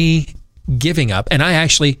 This is me giving up. And I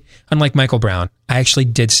actually, unlike Michael Brown, I actually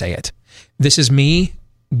did say it. This is me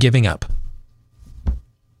giving up.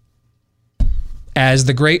 As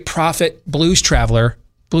the great prophet blues traveler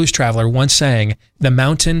once sang, the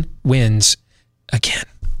mountain wins again.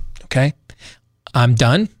 Okay? I'm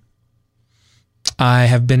done. I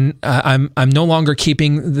have been, I'm no longer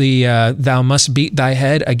keeping the thou must beat thy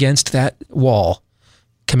head against that wall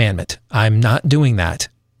commandment. I'm not doing that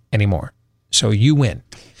anymore. So you win.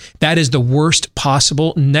 That is the worst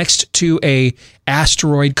possible, next to a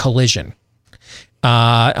asteroid collision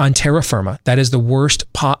on terra firma. That is the worst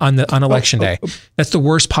on election day. That's the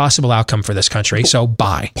worst possible outcome for this country. So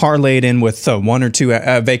bye. Parlayed in with 1 or 2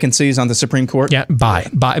 vacancies on the Supreme Court. Yeah, bye.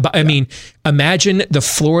 I mean, imagine the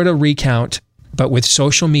Florida recount, but with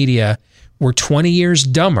social media. We're 20 years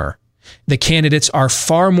dumber. The candidates are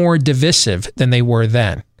far more divisive than they were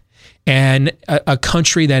then. And a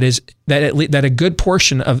country that a good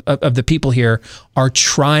portion of the people here are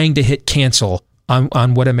trying to hit cancel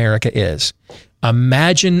on what America is.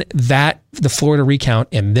 Imagine that, the Florida recount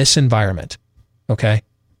in this environment. Okay?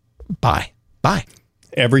 Bye.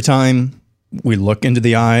 Every time we look into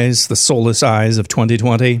the eyes, the soulless eyes of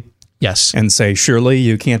 2020. Yes. And say, surely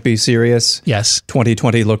you can't be serious. Yes.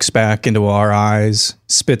 2020 looks back into our eyes,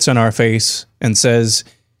 spits on our face, and says,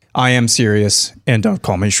 I am serious, and don't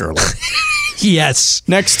call me Shirley. Yes.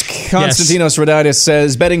 Next, Konstantinos Roditis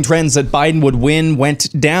says, betting trends that Biden would win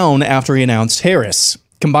went down after he announced Harris.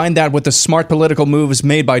 Combine that with the smart political moves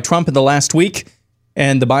made by Trump in the last week,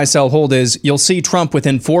 and the buy, sell, hold is, you'll see Trump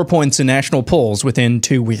within 4 points in national polls within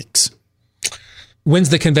 2 weeks. When's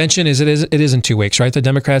the convention? It is in 2 weeks, right? The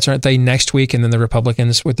Democrats, aren't they next week? And then the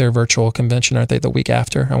Republicans with their virtual convention, aren't they the week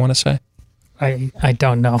after, I want to say? I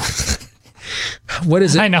don't know. What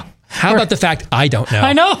is it? I know. How about the fact I don't know?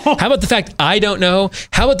 I know. How about the fact I don't know?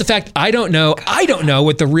 How about the fact I don't know? I don't know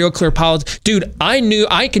what the Real Clear Politics... Dude,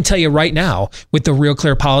 I can tell you right now what the Real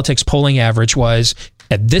Clear Politics polling average was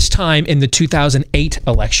at this time in the 2008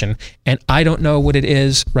 election, and I don't know what it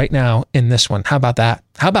is right now in this one. How about that?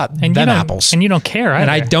 How about them apples? And you don't care either.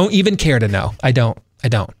 And I don't even care to know. I don't.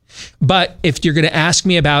 But if you're going to ask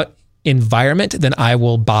me about environment, then I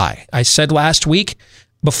will buy. I said last week,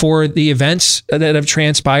 before the events that have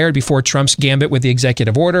transpired, before Trump's gambit with the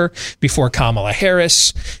executive order, before Kamala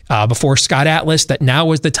Harris, before Scott Atlas, that now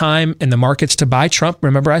was the time in the markets to buy Trump.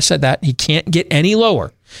 Remember, I said that he can't get any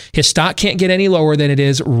lower. His stock can't get any lower than it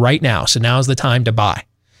is right now. So now's the time to buy.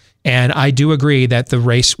 And I do agree that the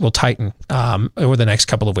race will tighten over the next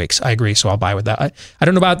couple of weeks. I agree. So I'll buy with that. I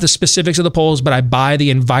don't know about the specifics of the polls, but I buy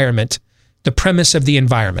the environment, the premise of the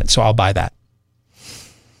environment. So I'll buy that.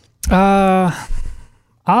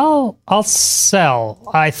 I'll sell.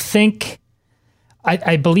 I think,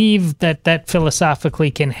 I believe that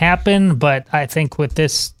philosophically can happen, but I think with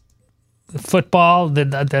this football,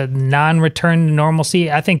 the non-return to normalcy,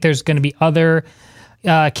 I think there's going to be other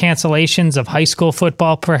cancellations of high school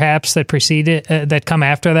football, perhaps that preceded that come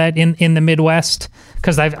after that in the Midwest.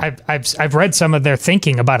 Because I've read some of their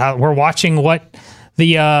thinking about how we're watching what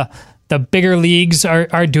the bigger leagues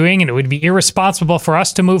are doing, and it would be irresponsible for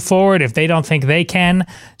us to move forward if they don't think they can.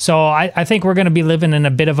 So I think we're going to be living in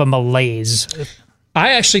a bit of a malaise.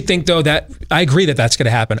 I actually think, though, that I agree that that's going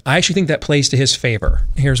to happen. I actually think that plays to his favor.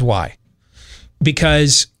 Here's why.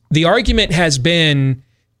 Because the argument has been,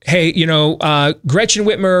 hey, Gretchen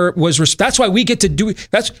Whitmer was. That's why we get to do.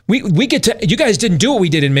 We get to. You guys didn't do what we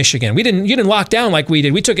did in Michigan. You didn't lock down like we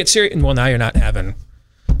did. We took it serious. Well, now you're not having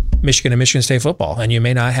Michigan and Michigan State football, and you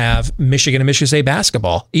may not have Michigan and Michigan State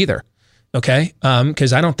basketball either. Okay,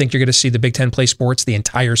 because I don't think you're going to see the Big Ten play sports the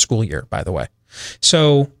entire school year. By the way,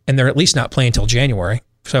 so and they're at least not playing until January.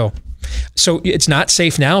 So it's not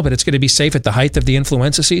safe now, but it's going to be safe at the height of the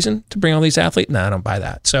influenza season to bring all these athletes. No, I don't buy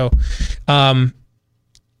that. So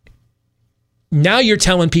now you're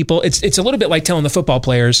telling people, it's a little bit like telling the football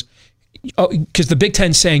players, because the Big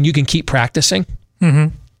Ten's saying you can keep practicing.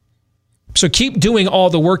 Mm-hmm. So keep doing all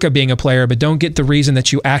the work of being a player, but don't get the reason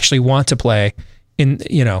that you actually want to play.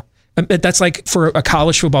 That's like for a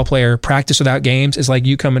college football player, practice without games is like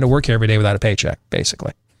you coming to work here every day without a paycheck,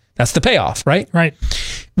 basically. That's the payoff, right? Right.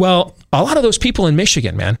 Well, a lot of those people in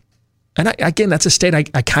Michigan, man, and again, that's a state I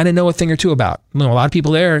kind of know a thing or two about. A lot of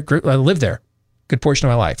people there, I lived there, good portion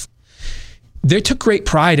of my life. They took great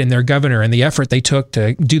pride in their governor and the effort they took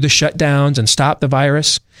to do the shutdowns and stop the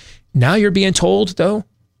virus. Now you're being told, though,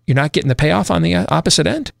 you're not getting the payoff on the opposite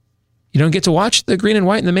end. You don't get to watch the green and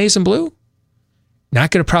white and the maize and blue.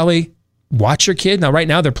 Not going to probably watch your kid. Now, right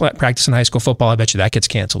now, they're practicing high school football. I bet you that gets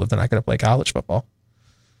canceled if they're not going to play college football.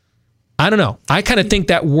 I don't know. I kind of think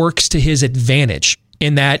that works to his advantage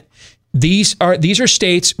in that these are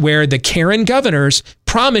states where the Karen governors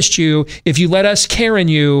promised you, if you let us Karen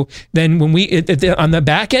you, then when on the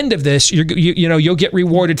back end of this, you'll get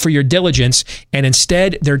rewarded for your diligence. And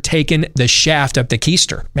instead, they're taking the shaft up the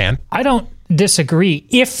keister, man. I don't disagree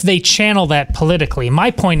if they channel that politically.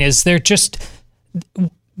 My point is they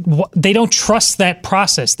don't trust that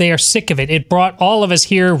process. They are sick of it. It brought all of us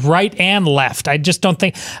here, right and left. I just don't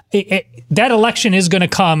think that election is going to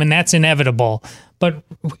come, and that's inevitable. But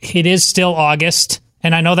it is still August,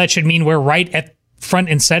 and I know that should mean we're right at front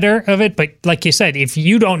and center of it. But like you said, if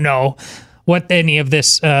you don't know what any of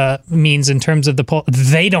this means in terms of the poll,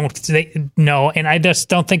 they know, and I just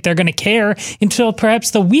don't think they're going to care until perhaps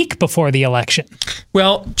the week before the election.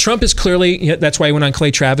 Well, Trump is clearly, that's why he went on Clay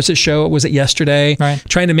Travis's show, was it yesterday, right,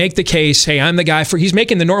 trying to make the case, hey, I'm the guy he's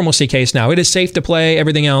making the normalcy case now. It is safe to play,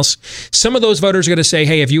 everything else. Some of those voters are going to say,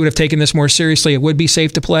 hey, if you would have taken this more seriously, it would be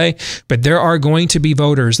safe to play. But there are going to be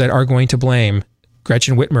voters that are going to blame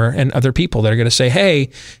Gretchen Whitmer and other people that are going to say,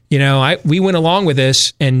 hey, we went along with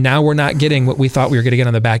this and now we're not getting what we thought we were going to get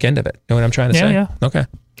on the back end of it. Know what I'm trying to say? Yeah. Okay.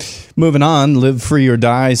 Moving on, Live Free or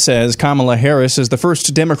Die says Kamala Harris is the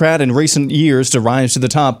first Democrat in recent years to rise to the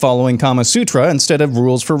top following Kama Sutra instead of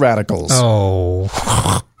rules for radicals. Oh.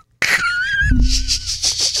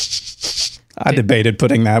 I debated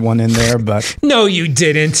putting that one in there, but... No, you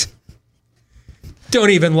didn't.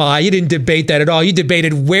 Don't even lie. You didn't debate that at all. You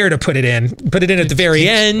debated where to put it in. Put it in at the very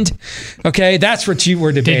end. Okay, that's what you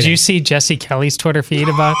were debating. Did you see Jesse Kelly's Twitter feed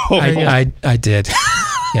about I did.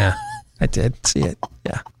 Yeah, I did see it.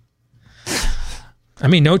 Yeah. I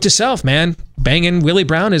mean, note to self, man. Banging Willie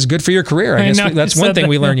Brown is good for your career. I guess that's one thing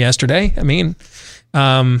we learned yesterday. I mean,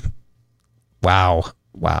 wow.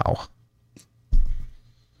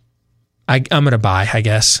 I'm going to buy, I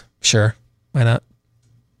guess. Sure. Why not?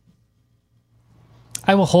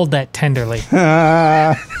 I will hold that tenderly.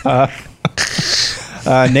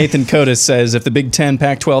 Nathan Kotis says, if the Big Ten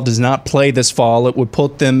Pac-12 does not play this fall, it would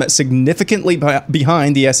put them significantly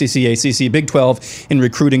behind the SEC, ACC, Big 12 in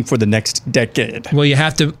recruiting for the next decade. Well, you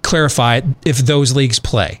have to clarify if those leagues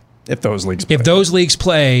play. If those leagues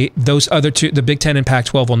play, those other two, the Big Ten and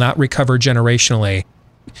Pac-12, will not recover generationally.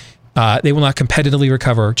 They will not competitively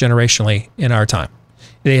recover generationally in our time.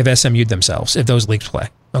 They have SMU'd themselves if those leagues play.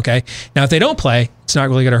 Okay. Now, if they don't play, it's not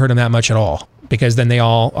really going to hurt them that much at all, because then they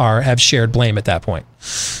all have shared blame at that point.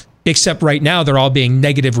 Except right now, they're all being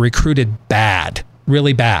negative recruited bad,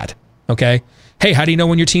 really bad. Okay. Hey, how do you know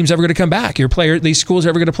when your team's ever going to come back? These schools are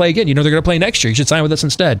ever going to play again? You know they're going to play next year. You should sign with us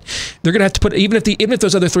instead. They're going to have to put, even if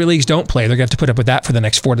those other three leagues don't play, they're going to have to put up with that for the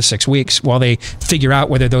next 4 to 6 weeks while they figure out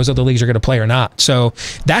whether those other leagues are going to play or not. So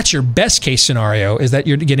that's your best case scenario, is that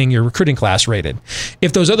you're getting your recruiting class rated.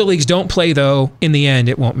 If those other leagues don't play, though, in the end,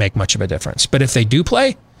 it won't make much of a difference. But if they do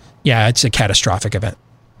play, yeah, it's a catastrophic event.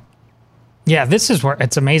 Yeah, this is where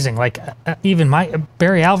it's amazing. Like even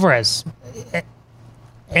Barry Alvarez,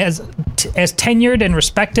 as tenured and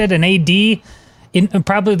respected an AD in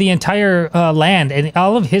probably the entire land, and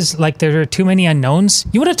all of his, like, there are too many unknowns.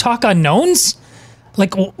 You want to talk unknowns?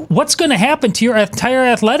 Like, what's going to happen to your entire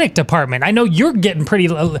athletic department? I know you're getting pretty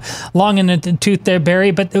long in the tooth there,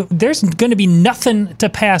 Barry, but there's going to be nothing to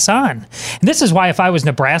pass on. And this is why, if I was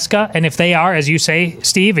Nebraska, and if they are, as you say,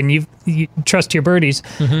 Steve, and you trust your birdies,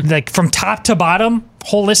 like from top to bottom,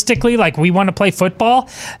 holistically, like we want to play football.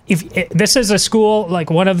 If this is a school like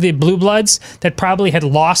one of the blue bloods that probably had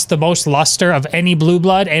lost the most luster of any blue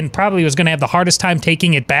blood, and probably was going to have the hardest time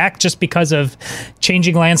taking it back just because of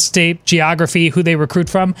changing landscape, geography, who they recruit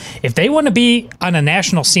from. If they want to be on a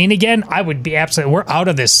national scene again, I would be absolutely, we're out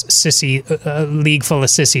of this sissy league full of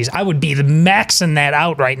sissies. I would be maxing that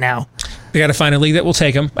out right now. They got to find a league that will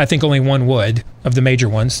take them. I think only one would, of the major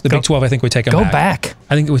ones. The Big 12, I think, would take them back. Go back.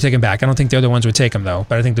 I think it would take them back. I don't think the other ones would take them, though,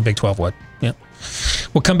 but I think the Big 12 would. Yeah.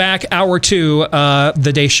 We'll come back, hour 2,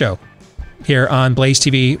 the Day Show, here on Blaze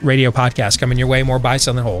TV Radio Podcast. Coming your way, more Buy,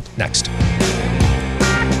 Sell, and Hold next.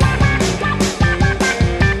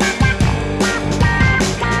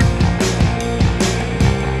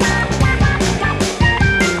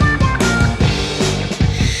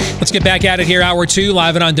 Let's get back at it here, hour 2,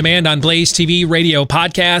 live and on demand on Blaze TV Radio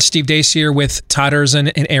Podcast. Steve Deace here with Todd Erzin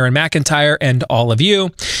and Aaron McIntyre and all of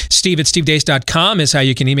you. Steve at stevedeace.com is how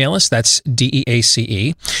you can email us. That's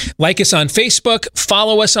DEACE. Like us on Facebook.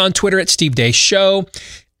 Follow us on Twitter at Steve Deace Show.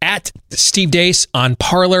 At Steve Deace on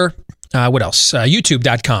Parler. What else?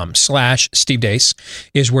 YouTube.com/Steve Deace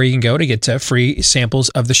is where you can go to get free samples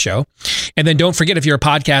of the show. And then don't forget, if you're a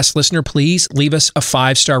podcast listener, please leave us a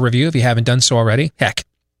 5-star review if you haven't done so already. Heck,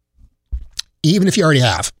 even if you already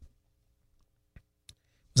have.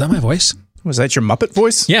 Was that my voice? Was that your Muppet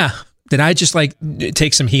voice? Yeah. Did I just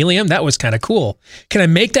take some helium? That was kind of cool. Can I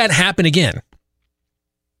make that happen again?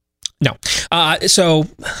 No. So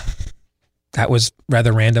that was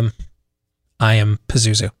rather random. I am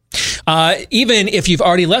Pazuzu. Even if you've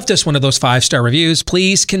already left us one of those 5-star reviews,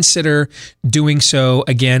 please consider doing so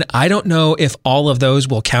again. I don't know if all of those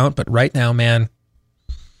will count, but right now, man,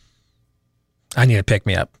 I need to pick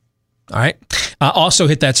me up. All right. Also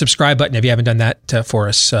hit that subscribe button if you haven't done that for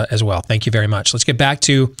us as well. Thank you very much. Let's get back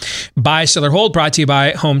to Buy, Sell, or Hold, brought to you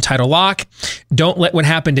by Home Title Lock. Don't let what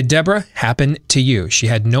happened to Deborah happen to you. She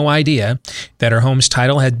had no idea that her home's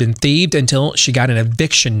title had been thieved until she got an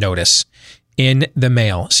eviction notice in the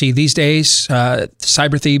mail. See, these days,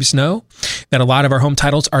 cyber thieves know that a lot of our home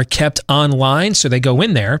titles are kept online, so they go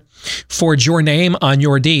in there, forge your name on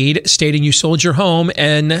your deed, stating you sold your home,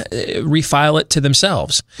 and refile it to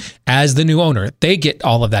themselves as the new owner. They get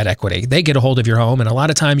all of that equity. They get a hold of your home, and a lot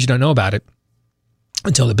of times you don't know about it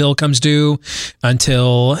until the bill comes due,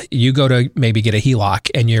 until you go to maybe get a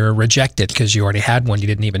HELOC and you're rejected because you already had one you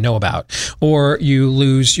didn't even know about, or you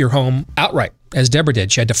lose your home outright, as Deborah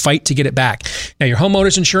did. She had to fight to get it back. Now, your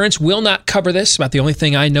homeowner's insurance will not cover this. About the only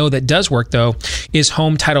thing I know that does work, though, is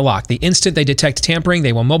Home Title Lock. The instant they detect tampering,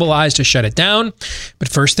 they will mobilize to shut it down. But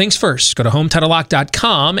first things first, go to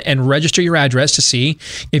HometitleLock.com and register your address to see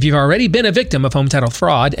if you've already been a victim of home title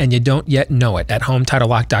fraud and you don't yet know it at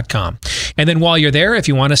HometitleLock.com. And then while you're there, if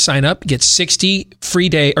you want to sign up, get 30 free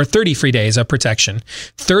days of protection.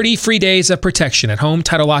 30 free days of protection at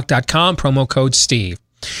HometitleLock.com, promo code Steve.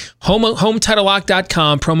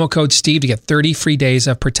 HomeTitleLock.com, promo code Steve to get 30 free days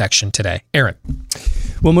of protection today. Aaron.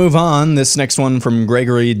 We'll move on. This next one from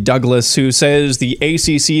Gregory Douglas, who says the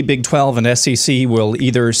ACC, Big 12, and SEC will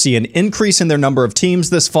either see an increase in their number of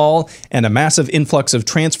teams this fall and a massive influx of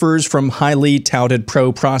transfers from highly touted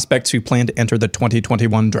pro prospects who plan to enter the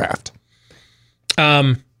 2021 draft.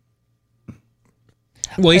 Well,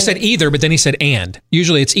 he said either, but then he said and.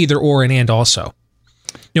 Usually it's either or and also.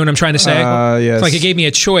 You know what I'm trying to say? Yes. It's like it gave me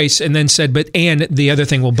a choice and then said, but and the other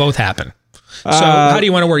thing will both happen. So how do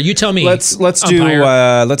you want to word? You tell me. Let's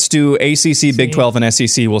do ACC, Big 12, and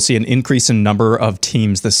SEC. We'll see an increase in number of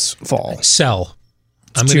teams this fall. Sell.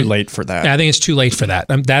 It's too late for that. I think it's too late for that.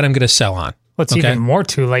 I'm going to sell on. Well, it's even more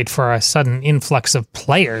too late for a sudden influx of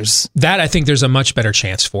players. That I think there's a much better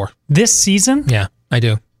chance for. This season? Yeah, I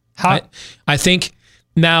do. I think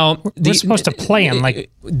now we're supposed to play in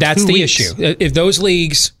like that's 2 the weeks. issue. If those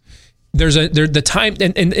leagues, there's the time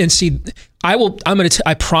and see,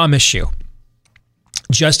 I promise you,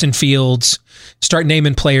 Justin Fields, start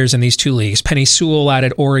naming players in these 2 leagues. Penny Sewell out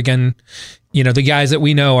at Oregon, the guys that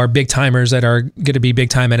we know are big timers that are going to be big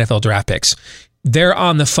time NFL draft picks. They're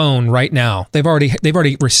on the phone right now. They've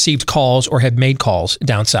already received calls or have made calls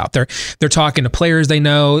down south. They're talking to players they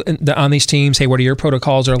know on these teams. Hey, what are your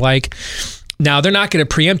protocols are like? Now, they're not going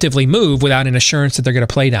to preemptively move without an assurance that they're going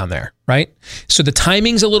to play down there, right? So the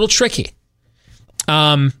timing's a little tricky.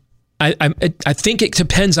 I think it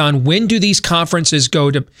depends on when do these conferences go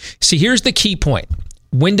to... See, here's the key point.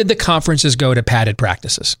 When did the conferences go to padded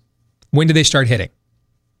practices? When did they start hitting?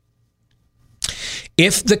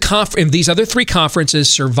 If these other 3 conferences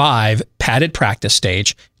survive padded practice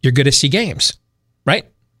stage, you're going to see games, right?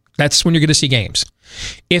 That's when you're going to see games.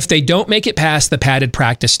 If they don't make it past the padded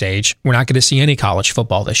practice stage, we're not going to see any college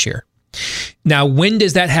football this year. Now, when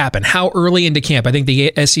does that happen? How early into camp? I think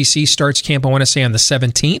the SEC starts camp, I want to say, on the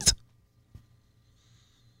 17th.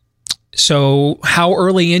 So how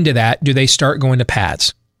early into that do they start going to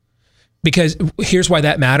pads? Because here's why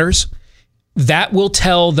that matters. That will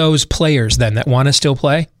tell those players then that want to still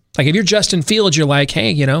play. Like if you're Justin Fields, you're like,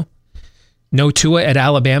 hey, no Tua at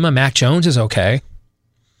Alabama, Mac Jones is okay.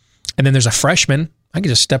 And then there's a freshman. I can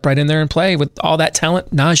just step right in there and play with all that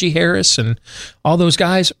talent, Najee Harris and all those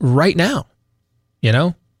guys right now.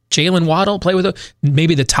 Jalen Waddle, play with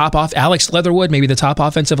maybe the top off, Alex Leatherwood, maybe the top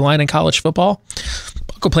offensive line in college football.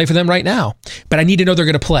 I'll go play for them right now. But I need to know they're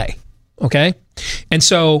going to play. Okay? And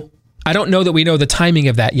so I don't know that we know the timing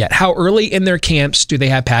of that yet. How early in their camps do they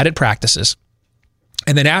have padded practices?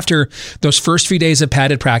 And then after those first few days of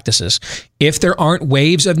padded practices, if there aren't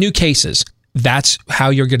waves of new cases, that's how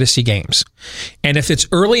you're going to see games. And if it's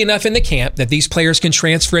early enough in the camp that these players can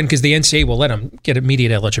transfer in because the NCAA will let them get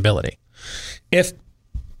immediate eligibility. If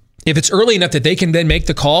it's early enough that they can then make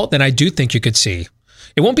the call, then I do think you could see.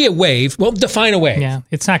 It won't be a wave. Well, define a wave. Yeah,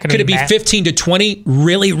 it's not going to be. Could it be 15 to 20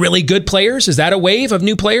 really, really good players? Is that a wave of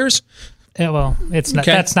new players? Yeah, well, it's not.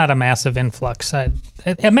 Okay. That's not a massive influx. A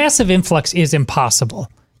massive influx is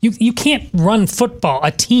impossible. You can't run football, a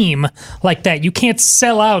team like that. You can't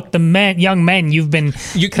sell out the young men you've been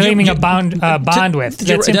claiming a bond with.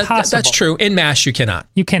 That's impossible. That's true. In mass, you cannot.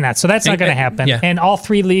 You cannot. So that's not going to happen. Yeah. And all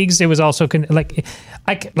 3 leagues, it was also like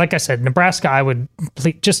I said, Nebraska. I would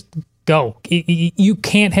just go. You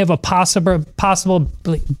can't have a possible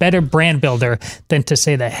better brand builder than to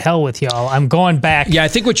say the hell with y'all. I'm going back. Yeah, I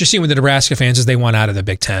think what you're seeing with the Nebraska fans is they want out of the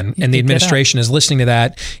Big Ten, and the administration is listening to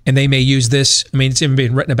that, and they may use this. I mean, it's even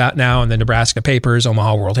been written about now in the Nebraska papers,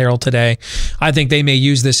 Omaha World Herald today. I think they may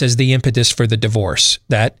use this as the impetus for the divorce,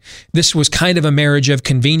 that this was kind of a marriage of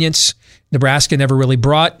convenience. Nebraska never really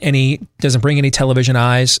doesn't bring any television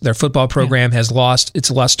eyes. Their football program has lost its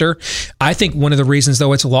luster. I think one of the reasons,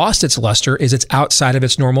 though, it's lost its luster is it's outside of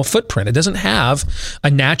its normal footprint. It doesn't have a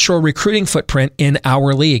natural recruiting footprint in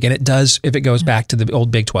our league, and it does if it goes back to the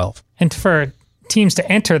old Big 12. And for teams to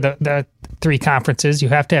enter the 3 conferences, you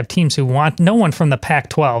have to have teams who want. No one from the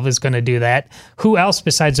Pac-12 is going to do that. Who else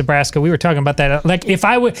besides Nebraska? We were talking about that. Like if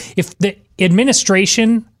the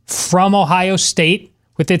administration from Ohio State,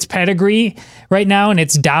 with its pedigree right now and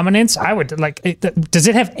its dominance, I would does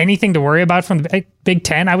it have anything to worry about from the Big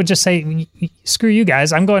Ten? I would just say, screw you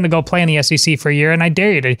guys. I'm going to go play in the SEC for a year, and I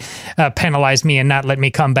dare you to penalize me and not let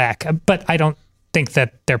me come back. But I don't think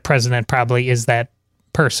that their president probably is that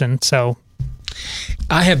person. So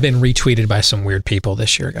I have been retweeted by some weird people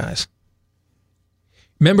this year, guys.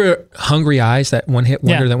 Remember Hungry Eyes, that one-hit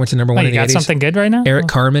wonder that went to number 1 in the 80s? You got something good right now? Eric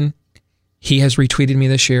Carmen, he has retweeted me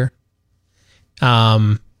this year.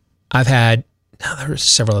 I've had, there were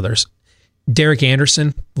several others. Derek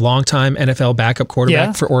Anderson, longtime NFL backup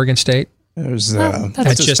quarterback for Oregon State. There's that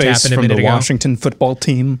just happened a from minute the ago. Washington football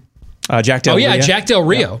team. Jack Del Rio. Oh, yeah, Jack Del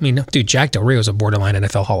Rio. Yeah. I mean, dude, Jack Del Rio is a borderline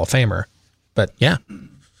NFL Hall of Famer. But, yeah.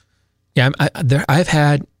 Yeah, I've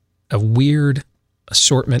had a weird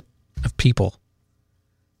assortment of people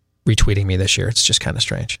retweeting me this year. It's just kind of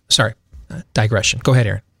strange. Sorry. Digression. Go ahead,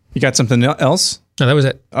 Aaron. You got something else? No, that was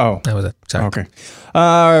it. Oh. That was it. Sorry. Okay.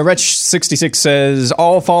 Wretch66 says,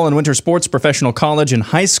 all fall and winter sports, professional college and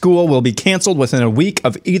high school will be canceled within a week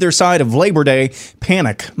of either side of Labor Day.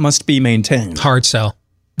 Panic must be maintained. Hard sell.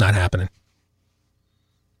 Not happening.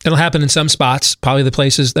 It'll happen in some spots, probably the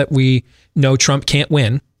places that we know Trump can't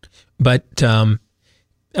win. But,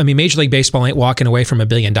 I mean, Major League Baseball ain't walking away from $1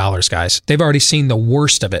 billion, guys. They've already seen the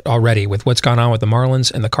worst of it already with what's gone on with the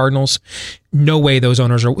Marlins and the Cardinals. No way those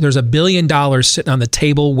owners are. There's $1 billion sitting on the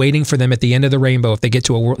table waiting for them at the end of the rainbow if they get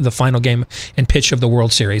to the final game and pitch of the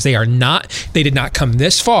World Series. They did not come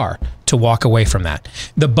this far to walk away from that.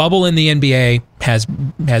 The bubble in the NBA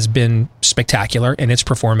has been spectacular in its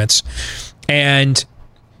performance. And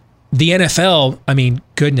the NFL, I mean,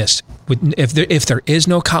 goodness, if there is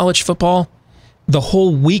no college football, the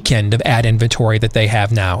whole weekend of ad inventory that they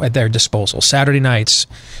have now at their disposal, Saturday nights,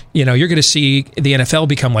 you're going to see the NFL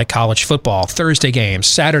become like college football, Thursday games,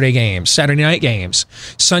 Saturday night games,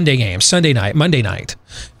 Sunday games, Sunday night, Monday night.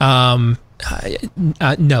 No,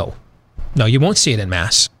 you won't see it en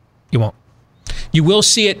masse. You won't. You will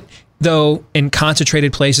see it, though, in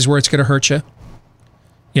concentrated places where it's going to hurt you.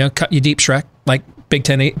 Cut you deep, Shrek, like Big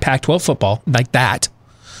Ten, Pac-12 football, like that.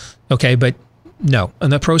 Okay, but no, on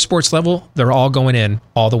the pro sports level, they're all going in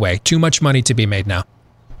all the way. Too much money to be made now.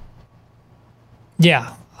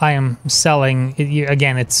 Yeah, I am selling.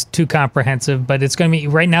 Again, it's too comprehensive, but it's going to be,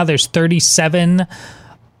 right now there's 37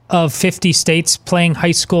 of 50 states playing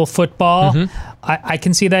high school football. Mm-hmm. I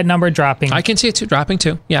can see that number dropping. I can see it dropping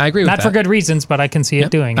too. Yeah, I agree with that. Not for good reasons, but I can see it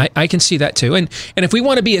doing it. I can see that too. And if we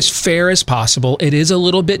want to be as fair as possible, it is a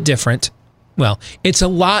little bit different. Well, it's a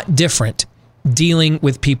lot different dealing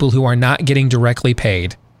with people who are not getting directly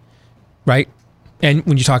paid, right? And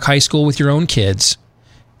when you talk high school with your own kids,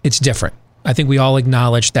 it's different. I think we all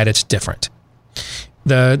acknowledge that it's different.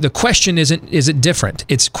 The question isn't, is it different?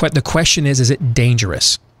 The question is it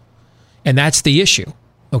dangerous? And that's the issue,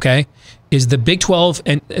 okay? Is the Big 12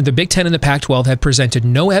 and the Big 10 and the Pac-12 have presented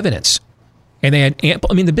no evidence. And they had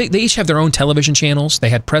ample, they each have their own television channels. They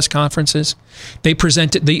had press conferences. They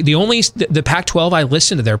presented, the Pac-12, I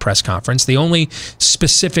listened to their press conference. The only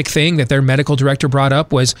specific thing that their medical director brought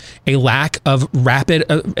up was a lack of rapid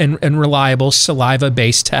and reliable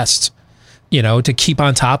saliva-based tests, to keep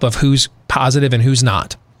on top of who's positive and who's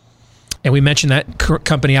not. And we mentioned that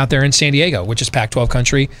company out there in San Diego, which is Pac-12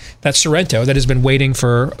 country, that's Sorrento, that has been waiting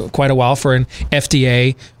for quite a while for an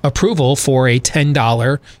FDA approval for a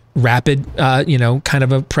 $10 rapid, kind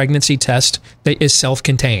of a pregnancy test that is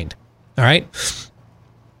self-contained. All right.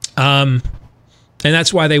 And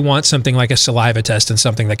that's why they want something like a saliva test and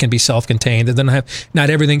something that can be self-contained. That doesn't have,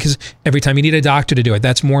 not everything, because every time you need a doctor to do it,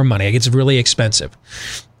 that's more money. It gets really expensive.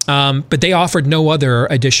 But they offered no other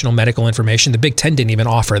additional medical information. The Big Ten didn't even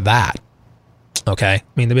offer that. Okay. I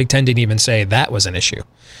mean, the Big Ten didn't even say that was an issue.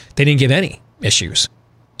 They didn't give any issues.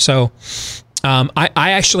 So I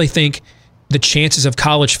actually think the chances of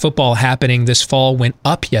college football happening this fall went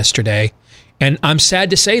up yesterday. And I'm sad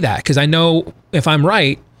to say that, because I know if I'm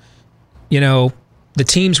right, the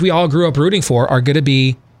teams we all grew up rooting for are going to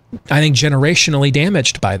be, I think, generationally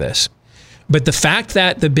damaged by this. But the fact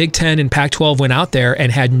that the Big Ten and Pac-12 went out there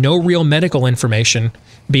and had no real medical information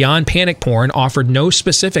beyond panic porn, offered no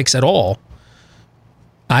specifics at all,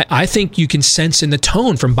 I think you can sense in the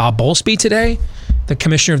tone from Bob Bowlesby today, the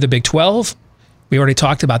commissioner of the Big 12. We already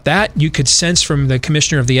talked about that. You could sense from the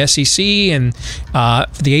commissioner of the SEC and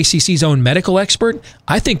the ACC's own medical expert.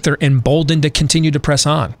 I think they're emboldened to continue to press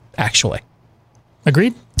on, actually.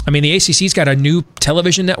 Agreed. I mean, the ACC's got a new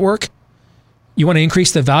television network. You want to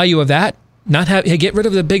increase the value of that? Get rid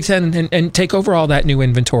of the Big Ten and take over all that new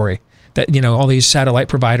inventory that, all these satellite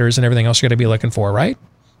providers and everything else are going to be looking for, right?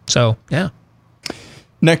 So, yeah.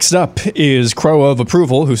 Next up is Crow of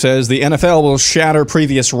Approval, who says the NFL will shatter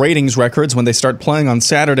previous ratings records when they start playing on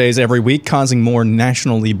Saturdays every week, causing more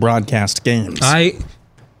nationally broadcast games. I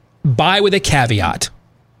buy with a caveat.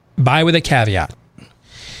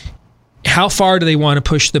 How far do they want to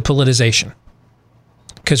push the politicization?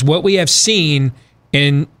 Because what we have seen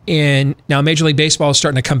in now Major League Baseball is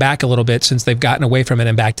starting to come back a little bit since they've gotten away from it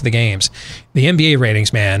and back to the games. The NBA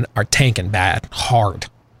ratings, man, are tanking bad, hard.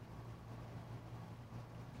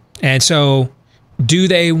 And so do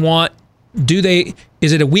they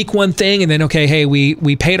Is it a week one thing, and then okay, hey,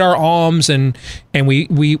 we paid our alms and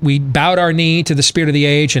we bowed our knee to the spirit of the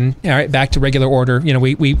age, and all right, back to regular order.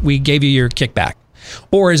 We gave you your kickback,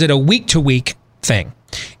 or is it a week to week thing?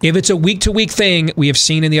 If it's a week to week thing, we have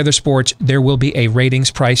seen in the other sports, there will be a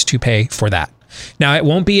ratings price to pay for that. Now it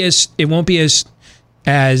won't be as exorbitant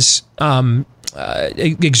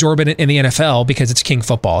in the NFL because it's king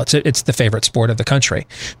football. It's the favorite sport of the country.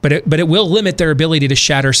 But it will limit their ability to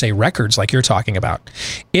shatter, say, records like you're talking about.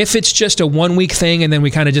 If it's just a 1 week thing and then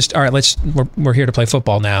we kind of just, all right, we're here to play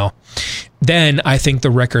football now, then I think the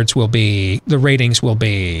ratings will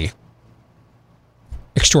be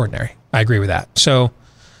extraordinary. I agree with that. So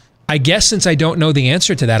I guess since I don't know the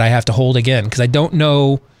answer to that, I have to hold again because I don't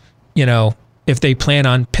know, if they plan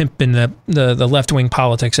on pimping the left-wing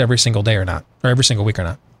politics every single day or not, or every single week or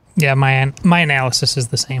not. Yeah, my analysis is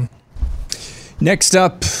the same. Next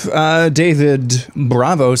up, David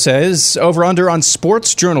Bravo says, over-under on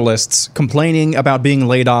sports journalists complaining about being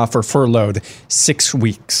laid off or furloughed 6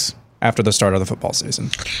 weeks after the start of the football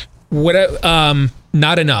season.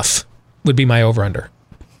 Not enough would be my over-under.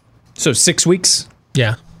 So 6 weeks?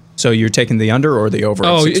 Yeah. So you're taking the under or the over?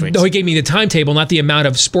 6 weeks? No, he gave me the timetable, not the amount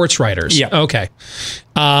of sports writers. Yeah. Okay.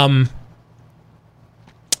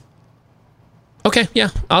 Okay. Yeah.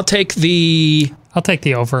 I'll take the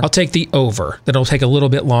over. I'll take the over. That'll take a little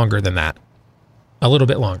bit longer than that. A little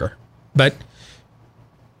bit longer. But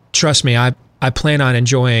trust me, I plan on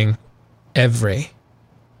enjoying every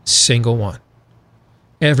single one.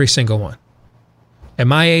 Every single one. At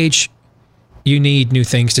my age, you need new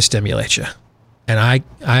things to stimulate you. And I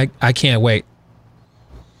can't wait.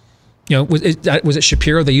 Was it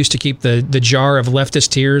Shapiro that used to keep the jar of leftist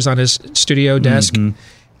tears on his studio desk? Mm-hmm.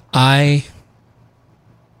 I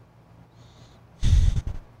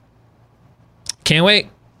can't wait.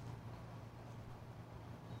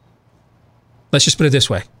 Let's just put it this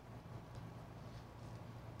way.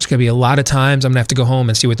 It's going to be a lot of times I'm going to have to go home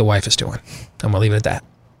and see what the wife is doing. I'm going to leave it at that.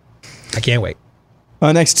 I can't wait.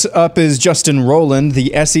 Next up is Justin Rowland.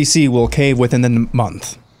 The SEC will cave within the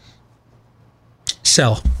month.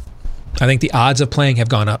 Sell. I think the odds of playing have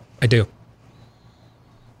gone up. I do.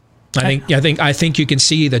 I think you can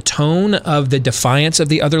see the tone of the defiance of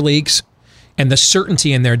the other leagues and the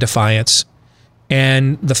certainty in their defiance,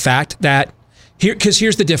 and the fact that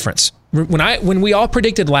here's the difference. When we all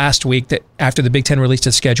predicted last week that after the Big Ten released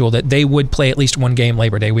its schedule that they would play at least one game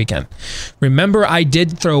Labor Day weekend. Remember, I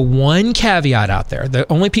did throw one caveat out there. The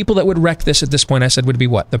only people that would wreck this at this point, I said, would be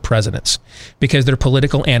what? The presidents. Because they're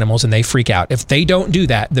political animals and they freak out. If they don't do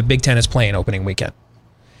that, the Big Ten is playing opening weekend.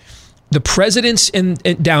 The presidents in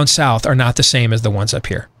down south are not the same as the ones up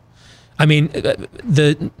here. I mean,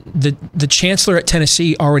 the chancellor at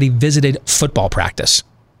Tennessee already visited football practice.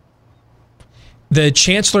 The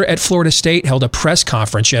chancellor at Florida State held a press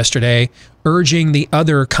conference yesterday urging the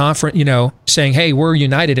other conference, saying, hey, we're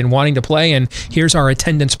united in wanting to play, and here's our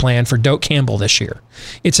attendance plan for Doak Campbell this year.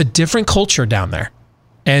 It's a different culture down there.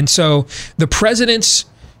 And so the presidents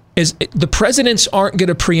aren't going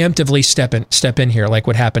to preemptively step in here like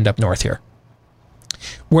what happened up north here.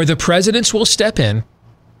 Where the presidents will step in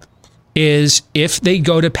is if they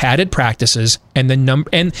go to padded practices and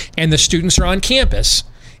the students are on campus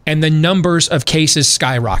and the numbers of cases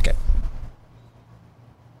skyrocket.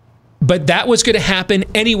 But that was going to happen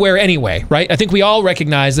anywhere anyway, right? I think we all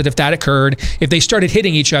recognize that if that occurred, if they started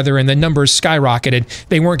hitting each other and the numbers skyrocketed,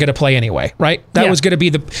 they weren't going to play anyway, right? That was going to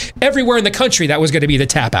be everywhere in the country, that was going to be the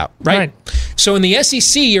tap out, right? So in the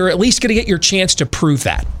SEC, you're at least going to get your chance to prove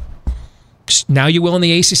that. Now you will in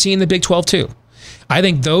the ACC and the Big 12 too. I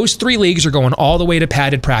think those three leagues are going all the way to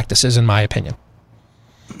padded practices, in my opinion.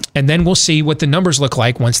 And then we'll see what the numbers look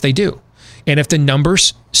like once they do. And if the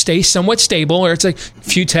numbers stay somewhat stable, or it's a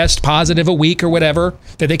few tests positive a week or whatever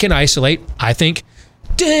that they can isolate, I think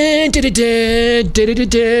fire up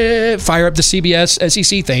the CBS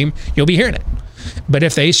SEC theme, you'll be hearing it. But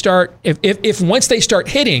if they start, if once they start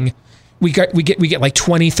hitting, we get like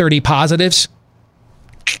 20, 30 positives,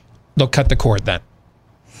 they'll cut the cord then.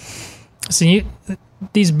 So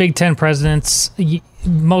these Big Ten presidents,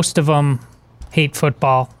 most of them hate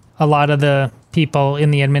football. A lot of the people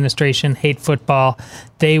in the administration hate football.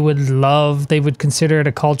 They would consider it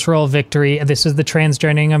a cultural victory. This is the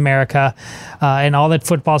transgendering America, and all that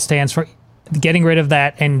football stands for. Getting rid of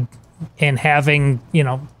that and having,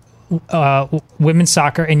 women's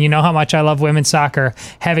soccer, and you know how much I love women's soccer,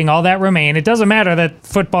 having all that remain. It doesn't matter that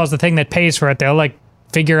football is the thing that pays for it. They'll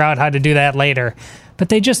figure out how to do that later. But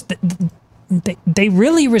they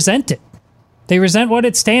really resent it. They resent what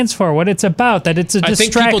it stands for, what it's about, that it's a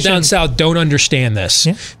distraction. I think people down south don't understand this.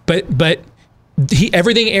 Yeah. But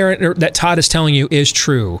everything Aaron that Todd is telling you is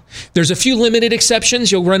true. There's a few limited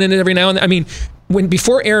exceptions you'll run into every now and then. I mean,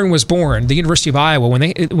 before Aaron was born, the University of Iowa,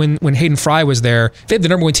 when Hayden Fry was there, they had the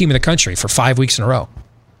number one team in the country for 5 weeks in a row.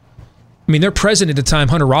 I mean, their president at the time,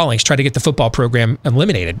 Hunter Rawlings, tried to get the football program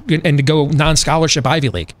eliminated and to go non-scholarship Ivy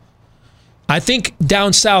League. I think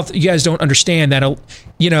down south, you guys don't understand that,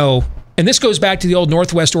 and this goes back to the old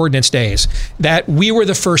Northwest Ordinance days, that we were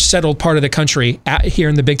the first settled part of the country here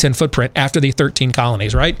in the Big Ten footprint after the 13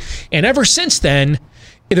 colonies, right? And ever since then,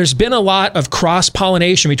 there's been a lot of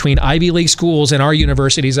cross-pollination between Ivy League schools and our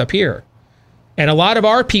universities up here. And a lot of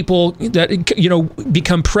our people that,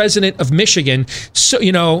 become president of Michigan. So,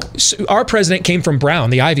 our president came from Brown,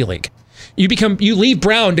 the Ivy League. You leave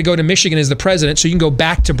Brown to go to Michigan as the president, so you can go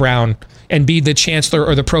back to Brown and be the chancellor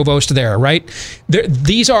or the provost there, right?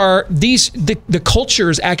 The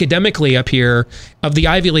cultures academically up here of the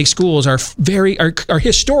Ivy League schools are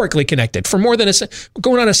historically connected for more than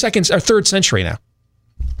going on a third century now.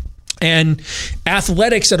 And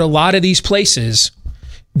athletics at a lot of these places,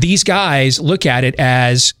 these guys look at it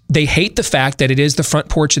as they hate the fact that it is the front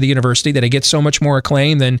porch of the university, that it gets so much more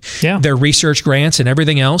acclaim than their research grants and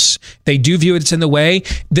everything else. They do view it's in the way.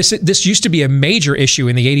 This used to be a major issue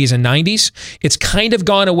in the 80s and 90s. It's kind of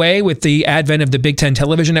gone away with the advent of the Big Ten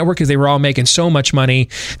television network because they were all making so much money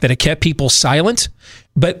that it kept people silent.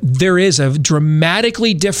 But there is a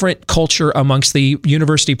dramatically different culture amongst the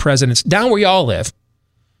university presidents. Down where y'all live,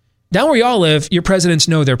 your presidents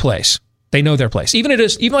know their place. They know their place. Even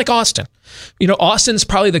like Austin. Austin's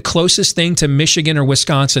probably the closest thing to Michigan or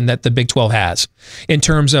Wisconsin that the Big 12 has in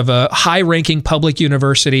terms of a high-ranking public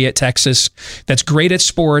university at Texas that's great at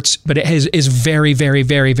sports, but it is very, very,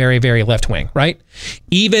 very, very, very left-wing, right?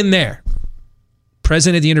 Even there,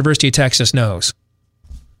 president of the University of Texas knows,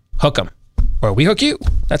 hook 'em, or we hook you.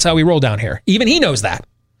 That's how we roll down here. Even he knows that.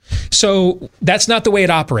 So that's not the way it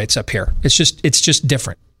operates up here. It's just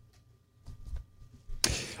different.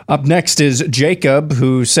 Up next is Jacob,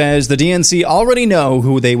 who says the DNC already know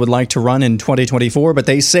who they would like to run in 2024, but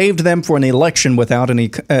they saved them for an election without an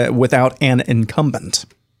incumbent.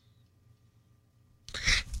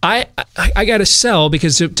 I got to sell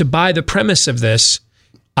because to buy the premise of this,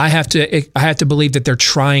 I have to believe that they're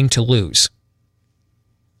trying to lose.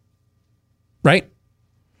 Right?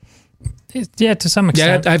 Yeah, to some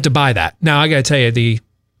extent. Yeah, I have to buy that. Now I got to tell you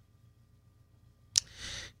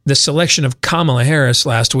the selection of Kamala Harris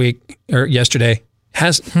last week or yesterday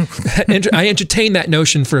I entertained that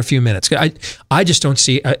notion for a few minutes. I just don't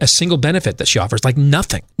see a single benefit that she offers. Like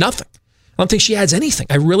nothing. I don't think she adds anything.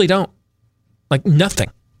 I really don't. Like nothing.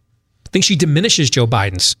 I think she diminishes Joe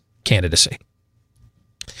Biden's candidacy.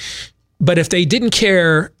 But if they didn't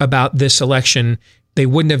care about this election, they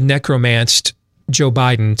wouldn't have necromanced Joe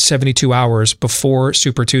Biden 72 hours before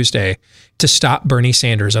Super Tuesday to stop Bernie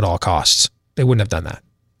Sanders at all costs. They wouldn't have done that.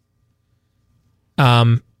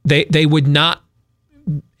 They would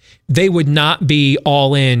not be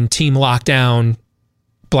all in team lockdown,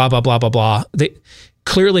 blah, blah, blah, blah, blah.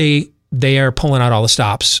 Clearly they are pulling out all the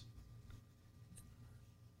stops,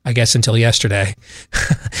 I guess, until yesterday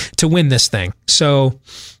to win this thing. So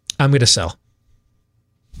I'm going to sell.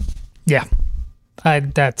 Yeah.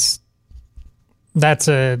 That's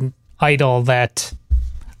an idol that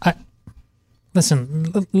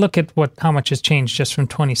listen, look at how much has changed just from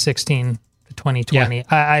 2016 to 2020.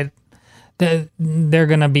 Yeah. They're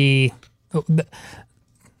going to be,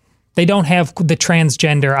 they don't have the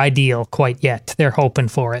transgender ideal quite yet. They're hoping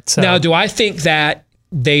for it. So. Now, do I think that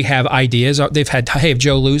they have ideas? They've had, hey, if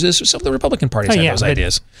Joe loses, some of the Republican parties have those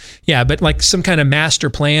ideas. Yeah, but like some kind of master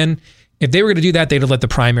plan, if they were going to do that, they'd have let the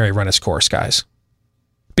primary run its course, guys.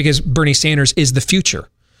 Because Bernie Sanders is the future.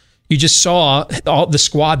 You just saw all the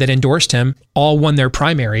squad that endorsed him all won their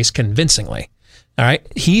primaries convincingly. All right,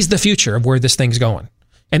 he's the future of where this thing's going,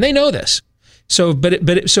 and they know this. So,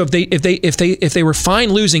 so if they were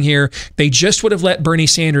fine losing here, they just would have let Bernie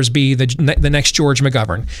Sanders be the next George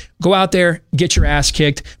McGovern. Go out there, get your ass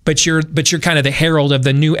kicked, but you're kind of the herald of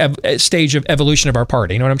the new stage of evolution of our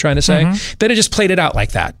party. You know what I'm trying to say? Mm-hmm. They just played it out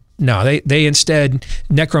like that. No, they instead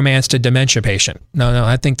necromanced a dementia patient. No,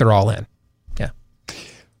 I think they're all in. Yeah.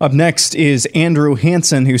 Up next is Andrew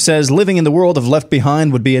Hansen, who says living in the world of Left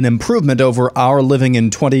Behind would be an improvement over our living in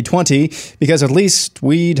 2020 because at least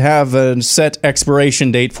we'd have a set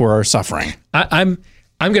expiration date for our suffering. I'm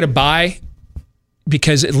going to buy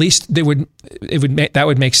because at least that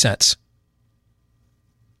would make sense.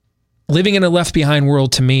 Living in a Left Behind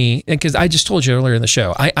world to me, because I just told you earlier in the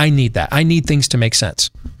show, I need that. I need things to make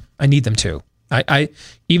sense. I need them to. I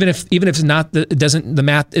even if it's not the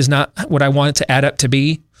math is not what I want it to add up to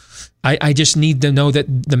be, I just need to know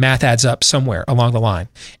that the math adds up somewhere along the line.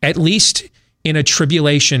 At least in a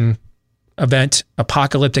tribulation event,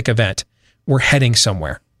 apocalyptic event, we're heading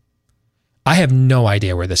somewhere. I have no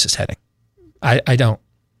idea where this is heading. I don't.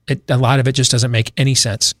 A lot of it just doesn't make any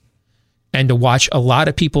sense. And to watch a lot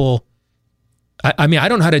of people, I mean, I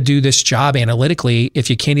don't know how to do this job analytically if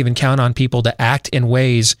you can't even count on people to act in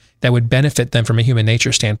ways that would benefit them from a human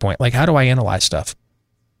nature standpoint. Like, how do I analyze stuff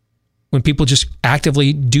when people just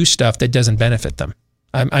actively do stuff that doesn't benefit them?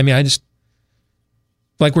 I mean, I just,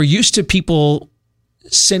 like, we're used to people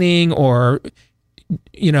sinning or,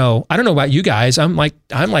 you know, I don't know about you guys. I'm like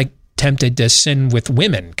tempted to sin with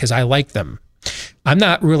women because I like them. I'm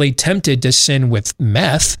not really tempted to sin with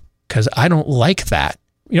meth because I don't like that.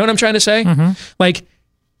 You know what I'm trying to say? Mm-hmm. Like,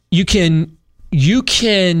 you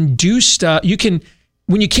can do stuff,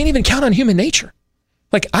 when you can't even count on human nature.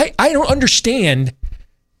 Like, I don't understand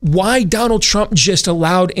why Donald Trump just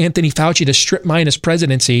allowed Anthony Fauci to strip mine his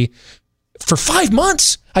presidency for 5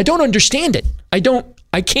 months. I don't understand it.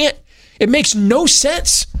 I can't, it makes no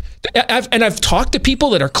sense. I've talked to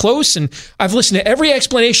people that are close and I've listened to every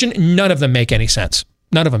explanation. None of them make any sense.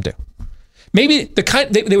 None of them do. Maybe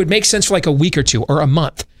they would make sense for like a week or two or a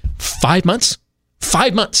month. 5 months?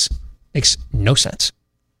 5 months makes no sense.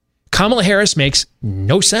 Kamala Harris makes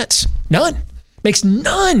no sense. None. Makes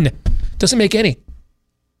none. Doesn't make any.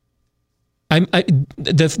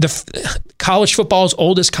 The college football's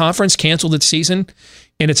oldest conference canceled its season,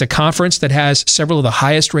 and it's a conference that has several of the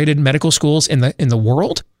highest rated medical schools in the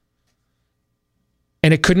world.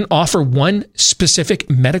 And it couldn't offer one specific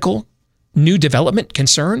medical new development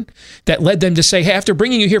concern that led them to say, hey, after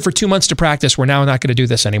bringing you here for 2 months to practice, we're now not going to do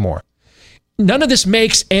this anymore. None of this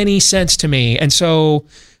makes any sense to me. And so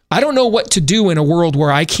I don't know what to do in a world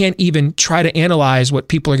where I can't even try to analyze what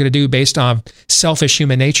people are going to do based on selfish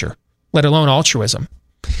human nature, let alone altruism.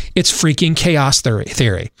 It's freaking chaos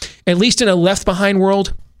theory. At least in a Left Behind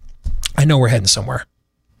world, I know we're heading somewhere.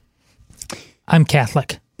 I'm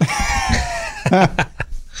Catholic.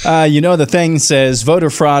 You know, the thing says voter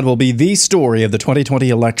fraud will be the story of the 2020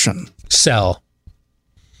 election. Sell.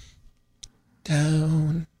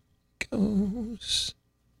 Down goes,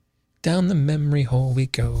 down the memory hole we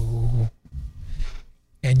go.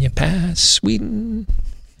 And you pass Sweden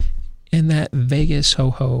in that Vegas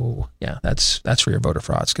ho-ho. Yeah, that's where your voter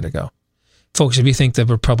fraud's going to go. Folks, if you think the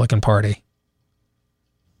Republican Party,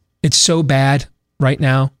 it's so bad right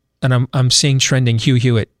now, and I'm seeing trending Hugh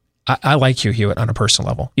Hewitt. I like Hugh Hewitt on a personal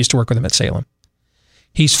level. Used to work with him at Salem.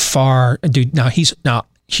 He's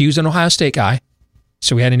Hugh's an Ohio State guy,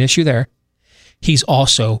 so we had an issue there. He's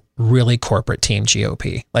also really corporate team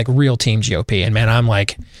GOP, like real team GOP. And man, I'm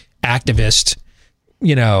like activist,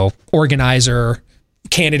 organizer,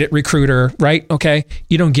 candidate recruiter, right? Okay.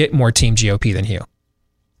 You don't get more team GOP than Hugh.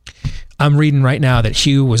 I'm reading right now that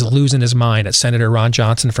Hugh was losing his mind at Senator Ron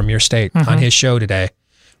Johnson from your state on his show today.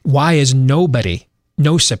 Why is no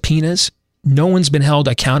subpoenas? No one's been held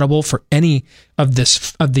accountable for any of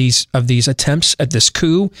these attempts at this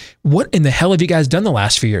coup. What in the hell have you guys done the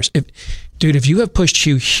last few years? If you have pushed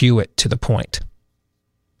Hugh Hewitt to the point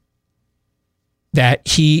that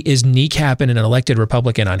he is kneecapping an elected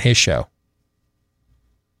Republican on his show,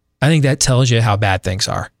 I think that tells you how bad things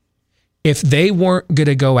are. If they weren't going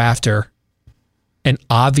to go after an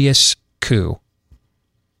obvious coup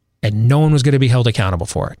and no one was going to be held accountable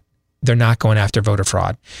for it, they're not going after voter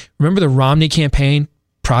fraud. Remember the Romney campaign,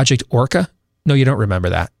 Project Orca? No, you don't remember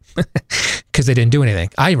that because they didn't do anything.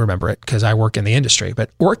 I remember it because I work in the industry.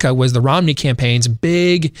 But Orca was the Romney campaign's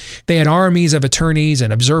big, they had armies of attorneys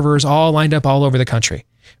and observers all lined up all over the country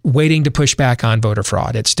waiting to push back on voter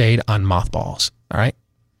fraud. It stayed on mothballs. All right?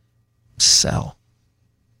 Sell.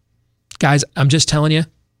 Guys, I'm just telling you,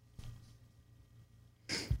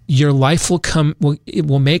 your life it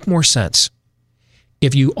will make more sense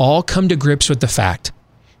if you all come to grips with the fact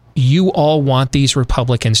you all want these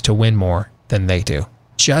Republicans to win more than they do.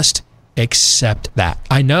 Just accept that.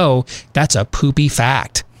 I know that's a poopy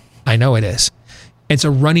fact. I know it is. It's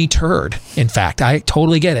a runny turd, in fact. I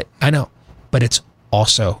totally get it. I know. But it's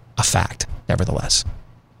also a fact, nevertheless.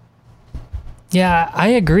 Yeah, I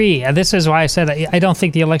agree. This is why I said I don't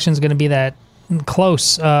think the election is going to be that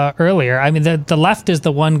close earlier. I mean, the left is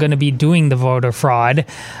the one going to be doing the voter fraud.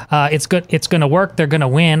 It's good. It's going to work. They're going to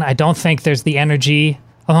win. I don't think there's the energy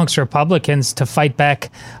amongst Republicans to fight back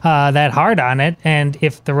that hard on it. And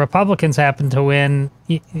if the Republicans happen to win,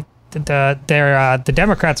 the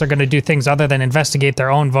Democrats are going to do things other than investigate their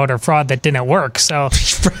own voter fraud that didn't work. So,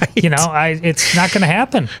 it's not going to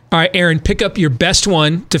happen. All right, Aaron, pick up your best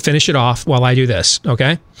one to finish it off while I do this,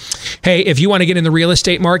 okay? Hey, if you want to get in the real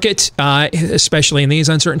estate market, especially in these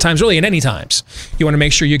uncertain times, really in any times, you want to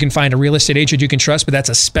make sure you can find a real estate agent you can trust, but that's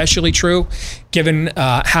especially true given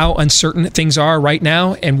how uncertain things are right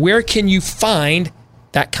now. And where can you find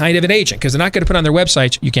that kind of an agent? Because they're not going to put on their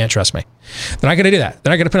website, you can't trust me. They're not going to do that.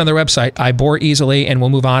 They're not going to put on their website, I bore easily and we'll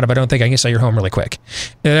move on if I don't think I can sell your home really quick.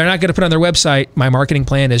 They're not going to put on their website, my marketing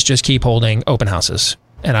plan is just keep holding open houses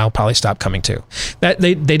and I'll probably stop coming too. That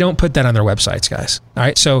they don't put that on their websites, guys. All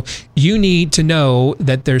right. So you need to know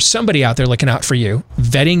that there's somebody out there looking out for you,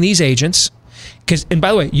 vetting these agents. And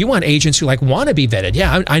by the way, you want agents who want to be vetted.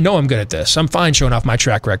 Yeah, I know I'm good at this. I'm fine showing off my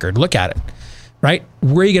track record. Look at it. Right?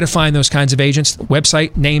 Where are you going to find those kinds of agents? The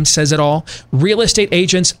website name says it all.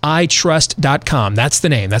 realestateagentsitrust.com. That's the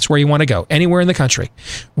name. That's where you want to go. Anywhere in the country.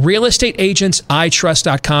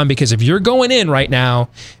 realestateagentsitrust.com, because if you're going in right now,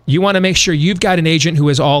 you want to make sure you've got an agent who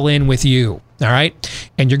is all in with you. All right?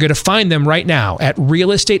 And you're going to find them right now at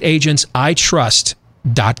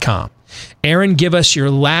realestateagentsitrust.com. Aaron, give us your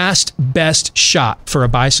last best shot for a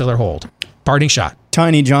buy, sell, or hold. Parting shot.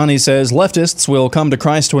 Tiny Johnny says leftists will come to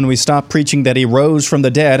Christ when we stop preaching that he rose from the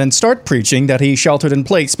dead and start preaching that he sheltered in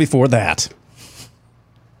place before that.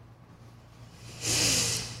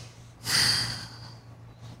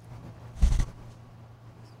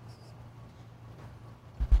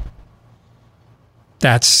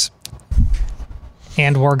 That's...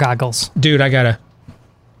 And war goggles. Dude, I gotta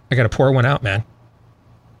pour one out, man.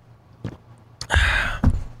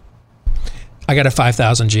 I got a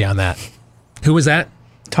 5,000 G on that. Who was that?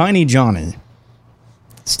 Tiny Johnny.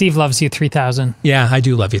 Steve loves you 3,000. Yeah, I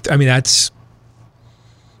do love you. I mean, that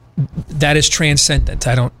is transcendent.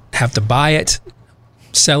 I don't have to buy it,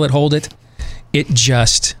 sell it, hold it. It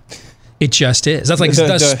just is. That's like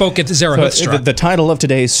the spoke at Zarathustra. The title of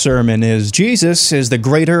today's sermon is Jesus is the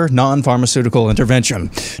Greater Non-Pharmaceutical Intervention.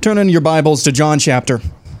 Turn in your Bibles to John chapter.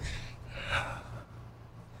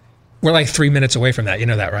 We're like 3 minutes away from that. You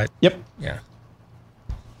know that, right? Yep. Yeah.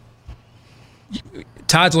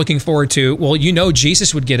 Todd's looking forward to,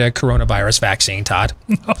 Jesus would get a coronavirus vaccine, Todd.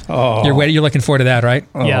 Oh. You're looking forward to that, right?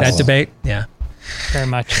 Yes. That debate? Yeah. Very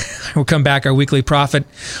much. We'll come back, our weekly prophet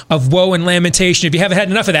of woe and lamentation. If you haven't had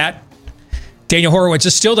enough of that, Daniel Horowitz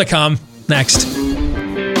is still to come next.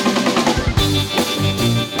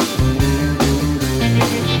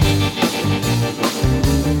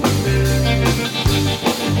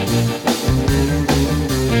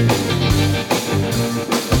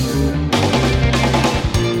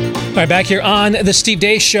 All right, back here on the Steve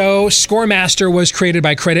Deace Show. ScoreMaster was created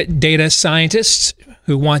by credit data scientists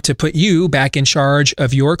who want to put you back in charge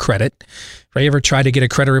of your credit. Have you ever tried to get a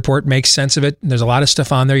credit report, make sense of it? There's a lot of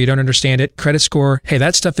stuff on there. You don't understand it. Credit score, hey,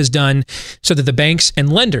 that stuff is done so that the banks and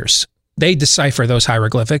lenders, they decipher those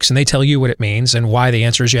hieroglyphics and they tell you what it means and why the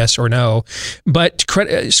answer is yes or no. But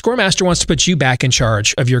ScoreMaster wants to put you back in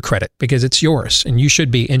charge of your credit because it's yours and you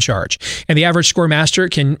should be in charge. And the average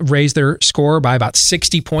ScoreMaster can raise their score by about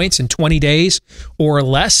 60 points in 20 days or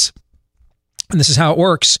less. And this is how it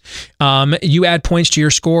works. You add points to your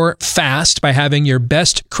score fast by having your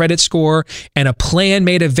best credit score and a plan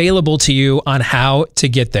made available to you on how to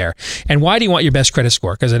get there. And why do you want your best credit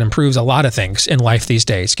score? Because it improves a lot of things in life these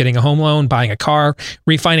days. Getting a home loan, buying a car,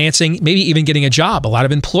 refinancing, maybe even getting a job. A lot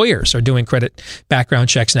of employers are doing credit background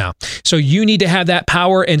checks now. So you need to have that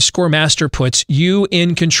power, and ScoreMaster puts you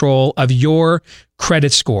in control of your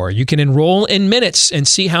credit score. You can enroll in minutes and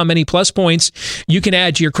see how many plus points you can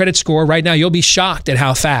add to your credit score. Right now, you'll be shocked at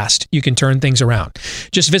how fast you can turn things around.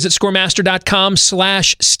 Just visit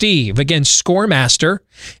scoremaster.com/Steve. Again,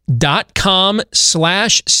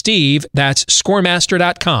 scoremaster.com/Steve. That's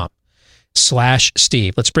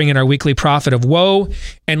scoremaster.com/Steve. Let's bring in our weekly prophet of woe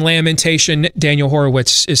and lamentation. Daniel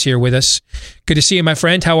Horowitz is here with us. Good to see you, my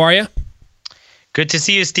friend. How are you? Good to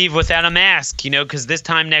see you, Steve, without a mask, because this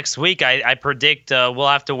time next week, I predict we'll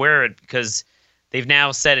have to wear it because they've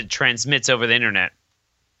now said it transmits over the internet.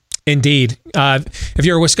 Indeed. If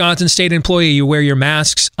you're a Wisconsin state employee, you wear your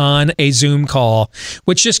masks on a Zoom call,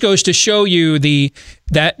 which just goes to show you the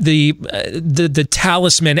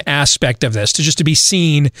talisman aspect of this, to be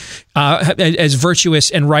seen as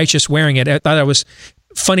virtuous and righteous wearing it. I thought that was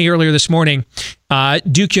funny earlier this morning.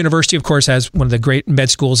 Duke University, of course, has one of the great med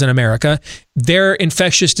schools in America. Their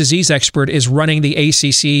infectious disease expert is running the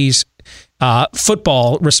ACC's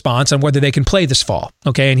football response on whether they can play this fall.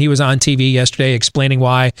 Okay, and he was on TV yesterday explaining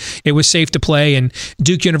why it was safe to play. And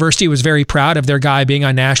Duke University was very proud of their guy being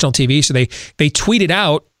on national TV. So they tweeted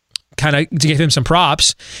out kind of to give him some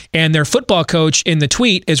props. And their football coach in the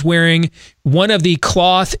tweet is wearing one of the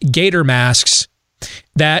cloth gator masks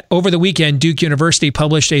that over the weekend Duke University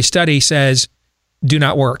published a study says do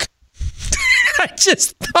not work. I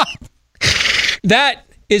just thought that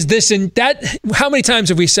is this and that. How many times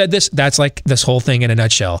have we said this? That's like this whole thing in a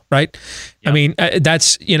nutshell, right? Yep. I mean,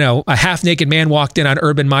 that's, a half naked man walked in on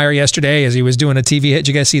Urban Meyer yesterday as he was doing a TV hit. Did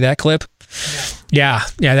you guys see that clip? Yeah,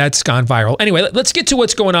 that's gone viral. Anyway, let's get to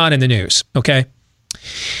what's going on in the news, okay?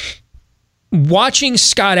 Watching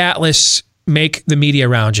Scott Atlas make the media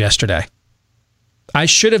rounds yesterday, I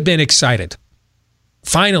should have been excited.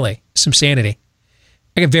 Finally, some sanity.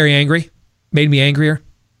 I got very angry, made me angrier.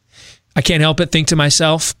 I can't help but think to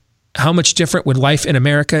myself, how much different would life in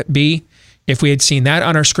America be if we had seen that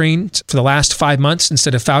on our screens for the last 5 months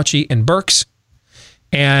instead of Fauci and Birx?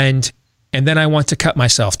 And then I want to cut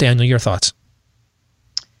myself. Daniel, your thoughts?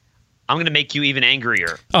 I'm going to make you even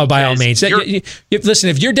angrier. Oh, by all means. Listen,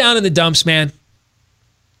 if you're down in the dumps, man,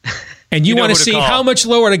 and you want to see how much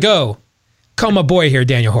lower to go, call my boy here,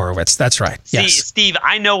 Daniel Horowitz. That's right. See, yes. Steve,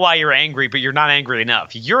 I know why you're angry, but you're not angry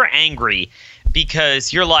enough. You're angry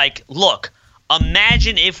because you're like, look,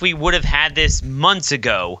 imagine if we would have had this months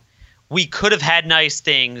ago. We could have had nice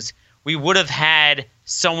things. We would have had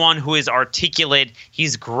someone who is articulate.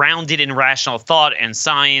 He's grounded in rational thought and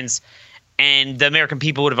science. And the American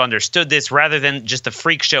people would have understood this rather than just a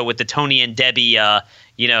freak show with the Tony and Debbie,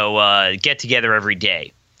 get together every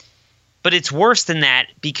day. But it's worse than that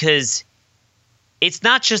because it's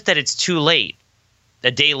not just that it's too late,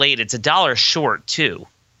 a day late, it's $1 short too.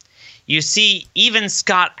 You see, even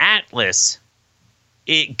Scott Atlas,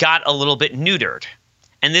 it got a little bit neutered.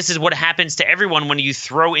 And this is what happens to everyone when you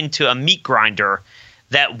throw into a meat grinder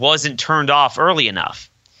that wasn't turned off early enough.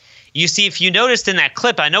 You see, if you noticed in that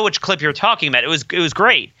clip, I know which clip you're talking about, it was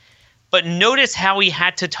great. But notice how he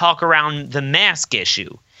had to talk around the mask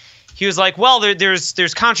issue. He was like, well,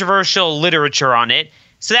 there's controversial literature on it,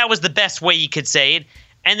 so that was the best way you could say it.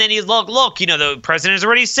 And then he's look, the president has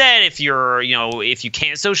already said if you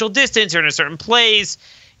can't social distance or in a certain place,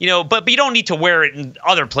 but you don't need to wear it in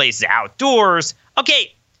other places outdoors.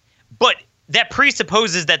 Okay, but that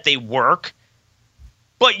presupposes that they work,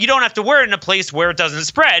 but you don't have to wear it in a place where it doesn't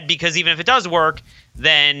spread because even if it does work,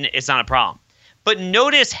 then it's not a problem. But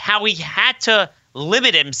notice how he had to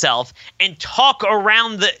limit himself and talk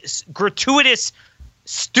around the gratuitous,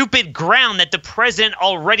 stupid ground that the president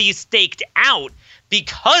already staked out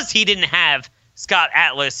because he didn't have Scott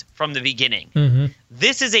Atlas from the beginning. Mm-hmm.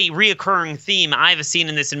 This is a reoccurring theme I've seen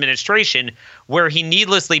in this administration where he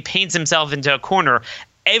needlessly paints himself into a corner.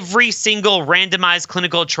 Every single randomized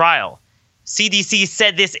clinical trial, CDC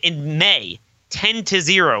said this in May,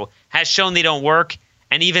 10-0, has shown they don't work.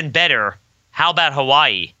 And even better, how about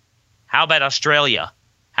Hawaii? How about Australia?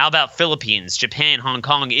 How about Philippines, Japan, Hong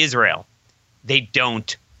Kong, Israel? They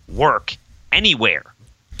don't work anywhere.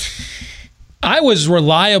 I was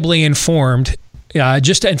reliably informed,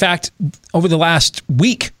 in fact, over the last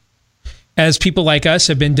week, as people like us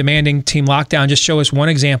have been demanding team lockdown. Just show us one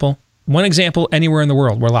example anywhere in the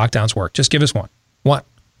world where lockdowns work. Just give us one.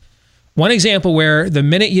 One example where the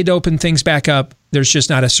minute you'd open things back up, there's just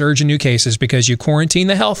not a surge in new cases because you quarantine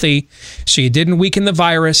the healthy, so you didn't weaken the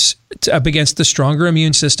virus up against the stronger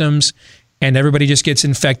immune systems, and everybody just gets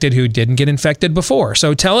infected who didn't get infected before.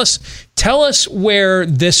 So tell us where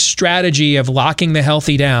this strategy of locking the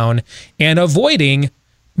healthy down and avoiding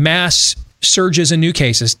mass surges in new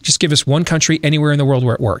cases, just give us one country anywhere in the world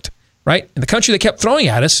where it worked, right? And the country that kept throwing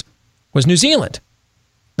at us was New Zealand.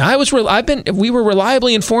 Now we were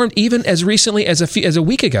reliably informed even as recently as a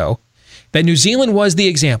week ago that New Zealand was the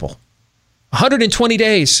example. 120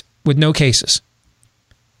 days with no cases.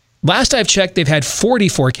 Last I've checked, they've had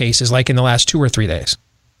 44 cases like in the last 2 or 3 days.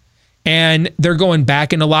 And they're going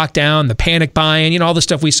back into lockdown, the panic buying, all the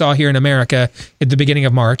stuff we saw here in America at the beginning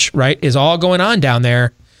of March, right, is all going on down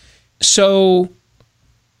there. So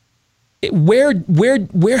where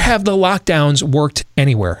have the lockdowns worked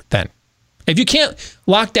anywhere then? If you can't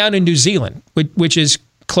lock down in New Zealand, which is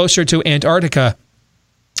closer to Antarctica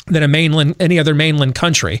than any other mainland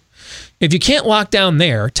country, if you can't lock down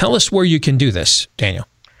there, tell us where you can do this, Daniel.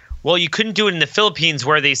 Well, you couldn't do it in the Philippines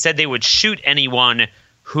where they said they would shoot anyone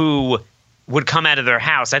who would come out of their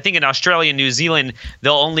house. I think in Australia and New Zealand,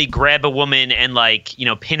 they'll only grab a woman and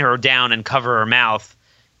pin her down and cover her mouth,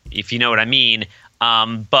 if you know what I mean.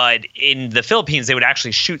 But in the Philippines, they would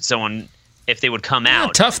actually shoot someone if they would come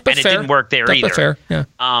out. Tough but and fair. It didn't work there tough either. But fair.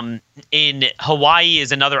 Yeah. In Hawaii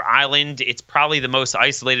is another island. It's probably the most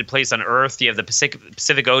isolated place on Earth. You have the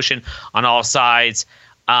Pacific Ocean on all sides.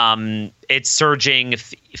 It's surging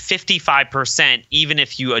 55%, even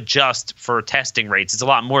if you adjust for testing rates. It's a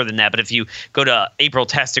lot more than that. But if you go to April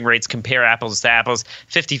testing rates, compare apples to apples,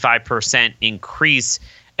 55% increase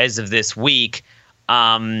as of this week.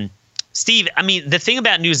 Steve, I mean, the thing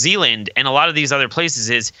about New Zealand and a lot of these other places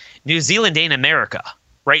is New Zealand ain't America,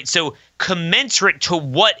 right? So commensurate to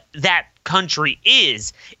what that country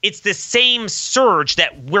is, it's the same surge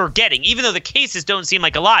that we're getting, even though the cases don't seem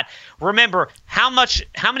like a lot. Remember how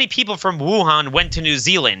many people from Wuhan went to New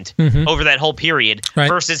Zealand over that whole period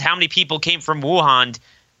versus how many people came from Wuhan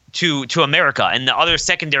to America and the other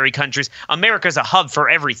secondary countries. America's a hub for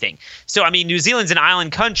everything. So, I mean, New Zealand's an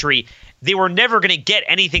island country. They were never going to get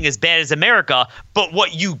anything as bad as America, but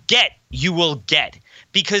what you get, you will get,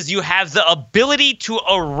 because you have the ability to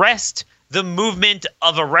arrest the movement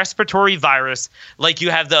of a respiratory virus like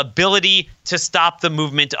you have the ability to stop the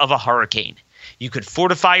movement of a hurricane. You could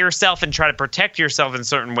fortify yourself and try to protect yourself in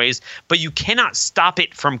certain ways, but you cannot stop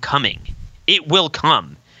it from coming. It will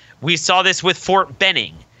come. We saw this with Fort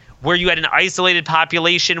Benning, where you had an isolated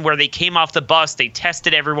population where they came off the bus, they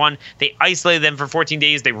tested everyone, they isolated them for 14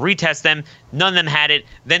 days, they retested them, none of them had it.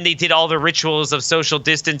 Then they did all the rituals of social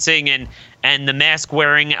distancing and the mask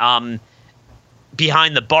wearing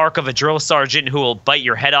behind the bark of a drill sergeant who will bite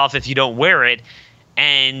your head off if you don't wear it.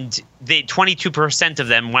 And 22% of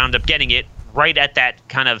them wound up getting it right at that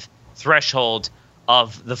kind of threshold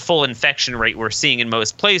of the full infection rate we're seeing in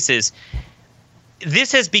most places.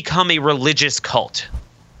 This has become a religious cult.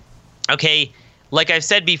 Okay, like I've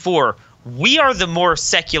said before, we are the more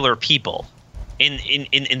secular people in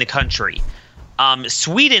the country.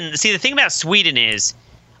 Sweden, see, the thing about Sweden is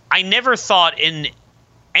I never thought in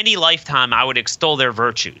any lifetime I would extol their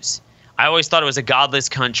virtues. I always thought it was a godless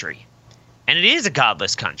country. And it is a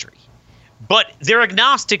godless country. But they're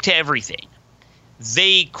agnostic to everything.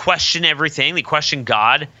 They question everything. They question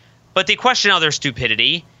God. But they question other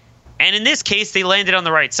stupidity. And in this case, they landed on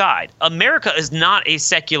the right side. America is not a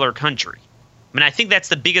secular country. I mean, I think that's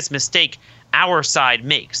the biggest mistake our side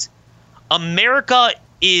makes. America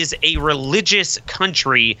is a religious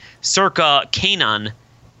country circa Canaan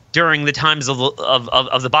during the times of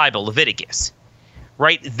the Bible, Leviticus,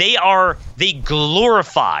 right? They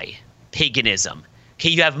glorify paganism. Okay,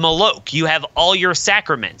 you have Moloch, you have all your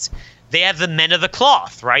sacraments. They have the men of the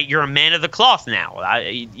cloth, right? You're a man of the cloth now.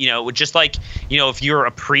 Just like, if you're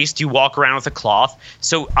a priest, you walk around with a cloth.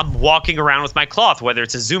 So I'm walking around with my cloth, whether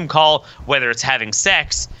it's a Zoom call, whether it's having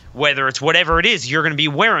sex, whether it's whatever it is, you're going to be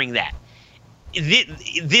wearing that.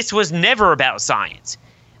 This was never about science.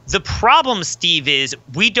 The problem, Steve, is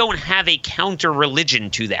we don't have a counter-religion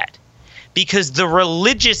to that because the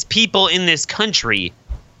religious people in this country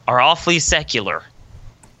are awfully secular,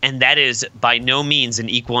 and that is by no means an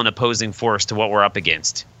equal and opposing force to what we're up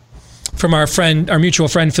against. From our mutual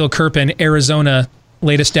friend, Phil Kerpen, Arizona,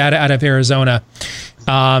 latest data out of Arizona.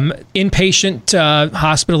 Inpatient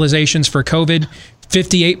hospitalizations for COVID,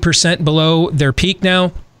 58% below their peak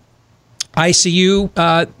now.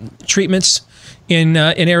 ICU treatments in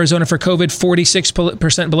Arizona for COVID,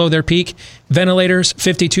 46% below their peak. Ventilators,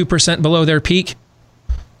 52% below their peak.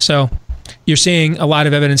 So you're seeing a lot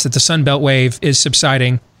of evidence that the Sun Belt wave is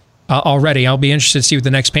subsiding already. I'll be interested to see what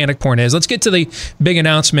the next panic porn is. Let's get to the big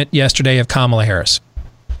announcement yesterday of Kamala Harris.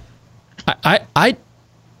 I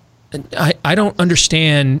don't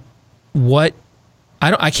understand what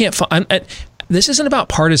this isn't about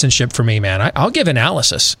partisanship for me, man. I'll give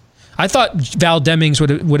analysis. I thought Val Demings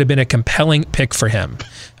would have been a compelling pick for him.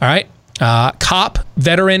 All right, cop,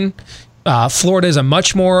 veteran. Florida is a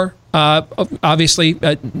much more obviously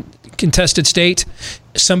contested state.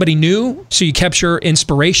 Somebody new, so you capture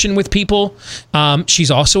inspiration with people. She's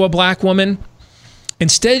also a black woman.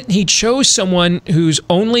 Instead, he chose someone whose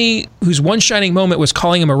one shining moment was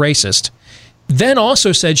calling him a racist. Then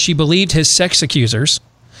also said she believed his sex accusers.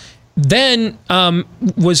 Then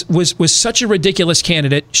was such a ridiculous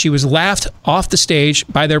candidate. She was laughed off the stage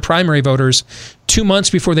by their primary voters 2 months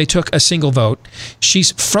before they took a single vote.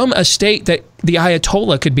 She's from a state that the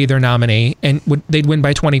Ayatollah could be their nominee and they'd win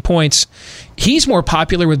by 20 points. He's more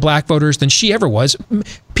popular with black voters than she ever was.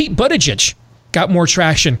 Pete Buttigieg got more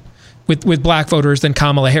traction with black voters than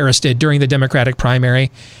Kamala Harris did during the Democratic primary.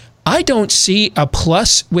 I don't see a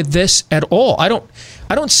plus with this at all. I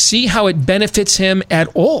don't see how it benefits him at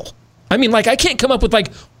all. I mean, I can't come up with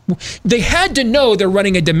they had to know they're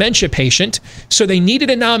running a dementia patient, so they needed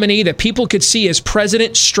a nominee that people could see as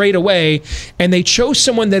president straight away, and they chose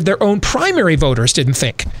someone that their own primary voters didn't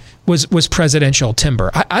think was presidential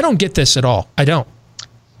timber. I don't get this at all. I don't.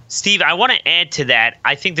 Steve, I want to add to that.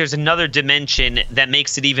 I think there's another dimension that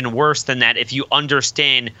makes it even worse than that if you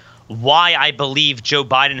understand why I believe Joe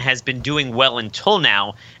Biden has been doing well until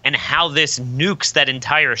now and how this nukes that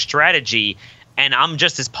entire strategy. And I'm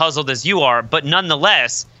just as puzzled as you are. But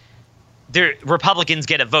nonetheless, Republicans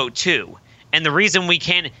get a vote too. And the reason we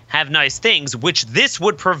can't have nice things, which this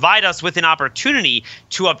would provide us with an opportunity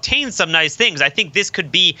to obtain some nice things. I think this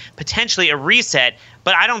could be potentially a reset,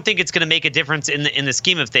 but I don't think it's going to make a difference in the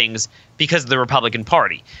scheme of things because of the Republican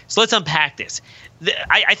Party. So let's unpack this.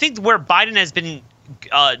 I think where Biden has been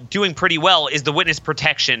doing pretty well is the witness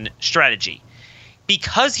protection strategy.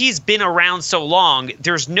 Because he's been around so long,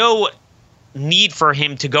 there's no need for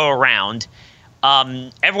him to go around.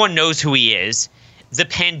 Everyone knows who he is. The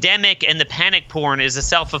pandemic and the panic porn is a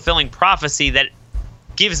self-fulfilling prophecy that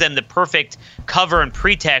gives them the perfect cover and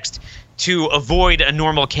pretext to avoid a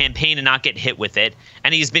normal campaign and not get hit with it.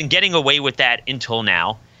 And he's been getting away with that until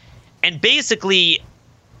now. And basically,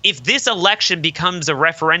 if this election becomes a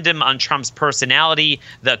referendum on Trump's personality,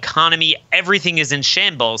 the economy, everything is in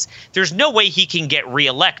shambles, there's no way he can get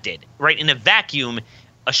reelected, right? In a vacuum,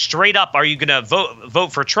 a straight up, are you going to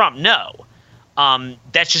vote for Trump? No.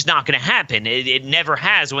 That's just not going to happen. It never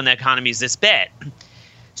has when the economy is this bad.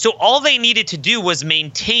 So all they needed to do was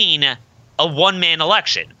maintain a one-man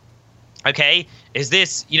election. Okay? Is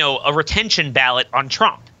this, a retention ballot on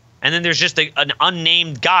Trump? And then there's just an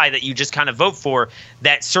unnamed guy that you just kind of vote for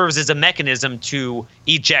that serves as a mechanism to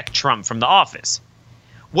eject Trump from the office.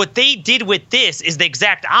 What they did with this is the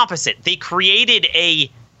exact opposite. They created a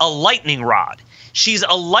lightning rod. She's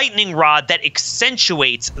a lightning rod that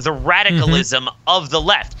accentuates the radicalism of the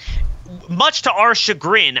left. Much to our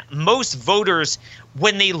chagrin, most voters,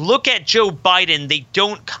 when they look at Joe Biden, they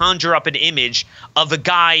don't conjure up an image of a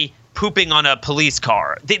guy pooping on a police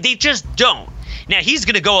car. They just don't. Now, he's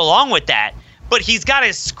going to go along with that, but he's got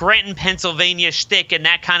his Scranton, Pennsylvania shtick and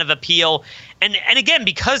that kind of appeal. And again,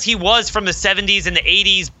 because he was from the 70s and the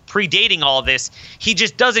 80s, predating all this, he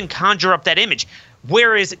just doesn't conjure up that image.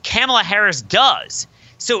 Whereas Kamala Harris does.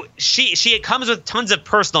 So she comes with tons of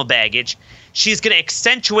personal baggage. She's going to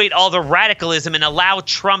accentuate all the radicalism and allow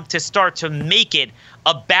Trump to start to make it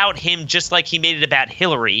about him just like he made it about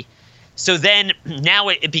Hillary. So then now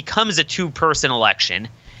it becomes a two-person election.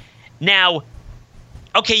 Now,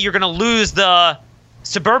 okay, you're going to lose the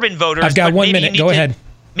suburban voters. I've got 1 minute. Go ahead.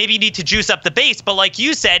 Maybe you need to juice up the base. But like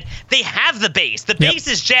you said, they have the base. The base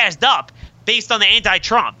is jazzed up based on the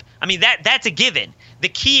anti-Trump. I mean, that's a given. The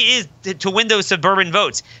key is to win those suburban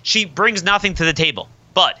votes. She brings nothing to the table.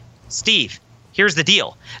 But, Steve, here's the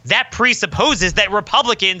deal. That presupposes that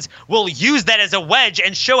Republicans will use that as a wedge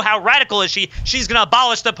and show how radical is she. She's going to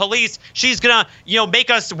abolish the police. She's going to,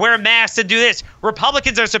 make us wear masks and do this.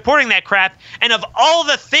 Republicans are supporting that crap. And of all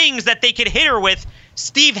the things that they could hit her with,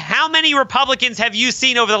 Steve, how many Republicans have you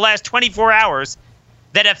seen over the last 24 hours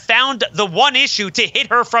that have found the one issue to hit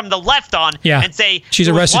her from the left on and say she's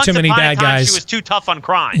arrested too many bad guys. She was too tough on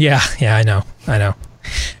crime. Yeah, I know.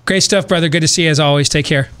 Great stuff, brother. Good to see you as always. Take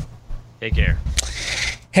care. Take care.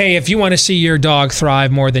 Hey, if you want to see your dog thrive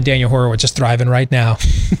more than Daniel Horowitz is thriving right now,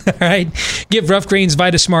 all right, give Rough Greens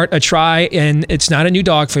VitaSmart a try. And it's not a new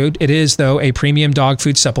dog food. It is, though, a premium dog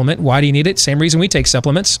food supplement. Why do you need it? Same reason we take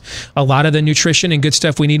supplements. A lot of the nutrition and good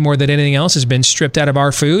stuff we need more than anything else has been stripped out of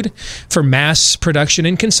our food for mass production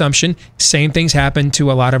and consumption. Same things happen to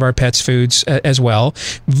a lot of our pets' foods as well.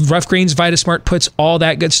 Rough Greens VitaSmart puts all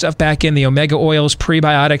that good stuff back in: the omega oils,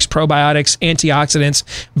 prebiotics, probiotics, antioxidants,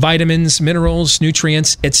 vitamins, minerals,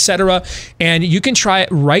 nutrients, etc. And you can try it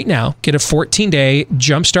right now. Get a 14-day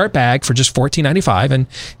Jumpstart bag for just $14.95 and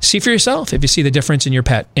see for yourself if you see the difference in your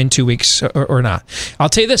pet in 2 weeks or not. I'll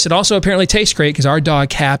tell you this, it also apparently tastes great because our dog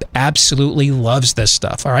Cap absolutely loves this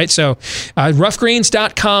stuff. All right, so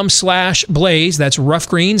roughgreens.com/blaze. That's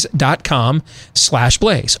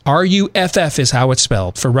roughgreens.com/blaze. RUFF is how it's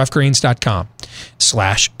spelled for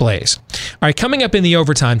roughgreens.com/blaze. All right, coming up in the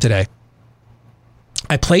overtime today,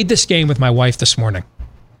 I played this game with my wife this morning.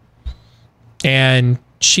 And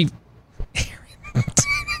she...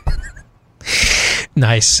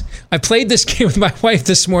 Nice. I played this game with my wife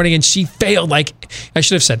this morning and she failed. Like, I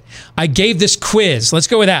should have said, I gave this quiz. Let's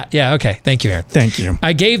go with that. Yeah, okay. Thank you, Aaron. Thank you.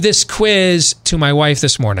 I gave this quiz to my wife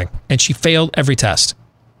this morning and she failed every test.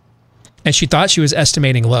 And she thought she was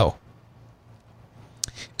estimating low.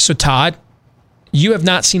 So, Todd, you have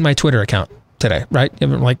not seen my Twitter account today, right? You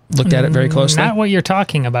haven't looked at it very closely? Not what you're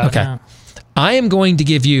talking about. Okay. No. I am going to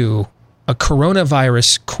give you a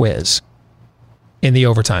coronavirus quiz in the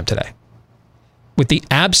overtime today with the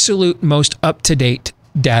absolute most up-to-date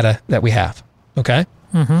data that we have, okay?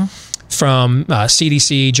 Mm-hmm. From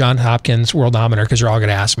CDC, Johns Hopkins, Worldometer, because you're all going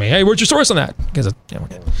to ask me, hey, where's your source on that? Because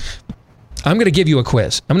I'm going to give you a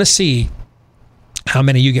quiz. I'm going to see how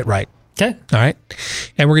many you get right. Okay. All right.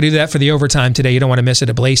 And we're going to do that for the overtime today. You don't want to miss it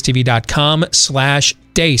at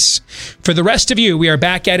blazetv.com/Deace. For the rest of you, we are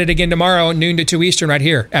back at it again tomorrow, noon to 2 Eastern, right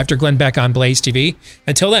here after Glenn Beck on Blaze TV.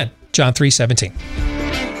 Until then, John 3:17.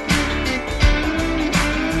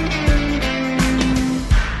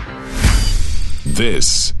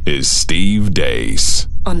 This is Steve Deace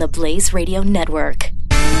on the Blaze Radio Network.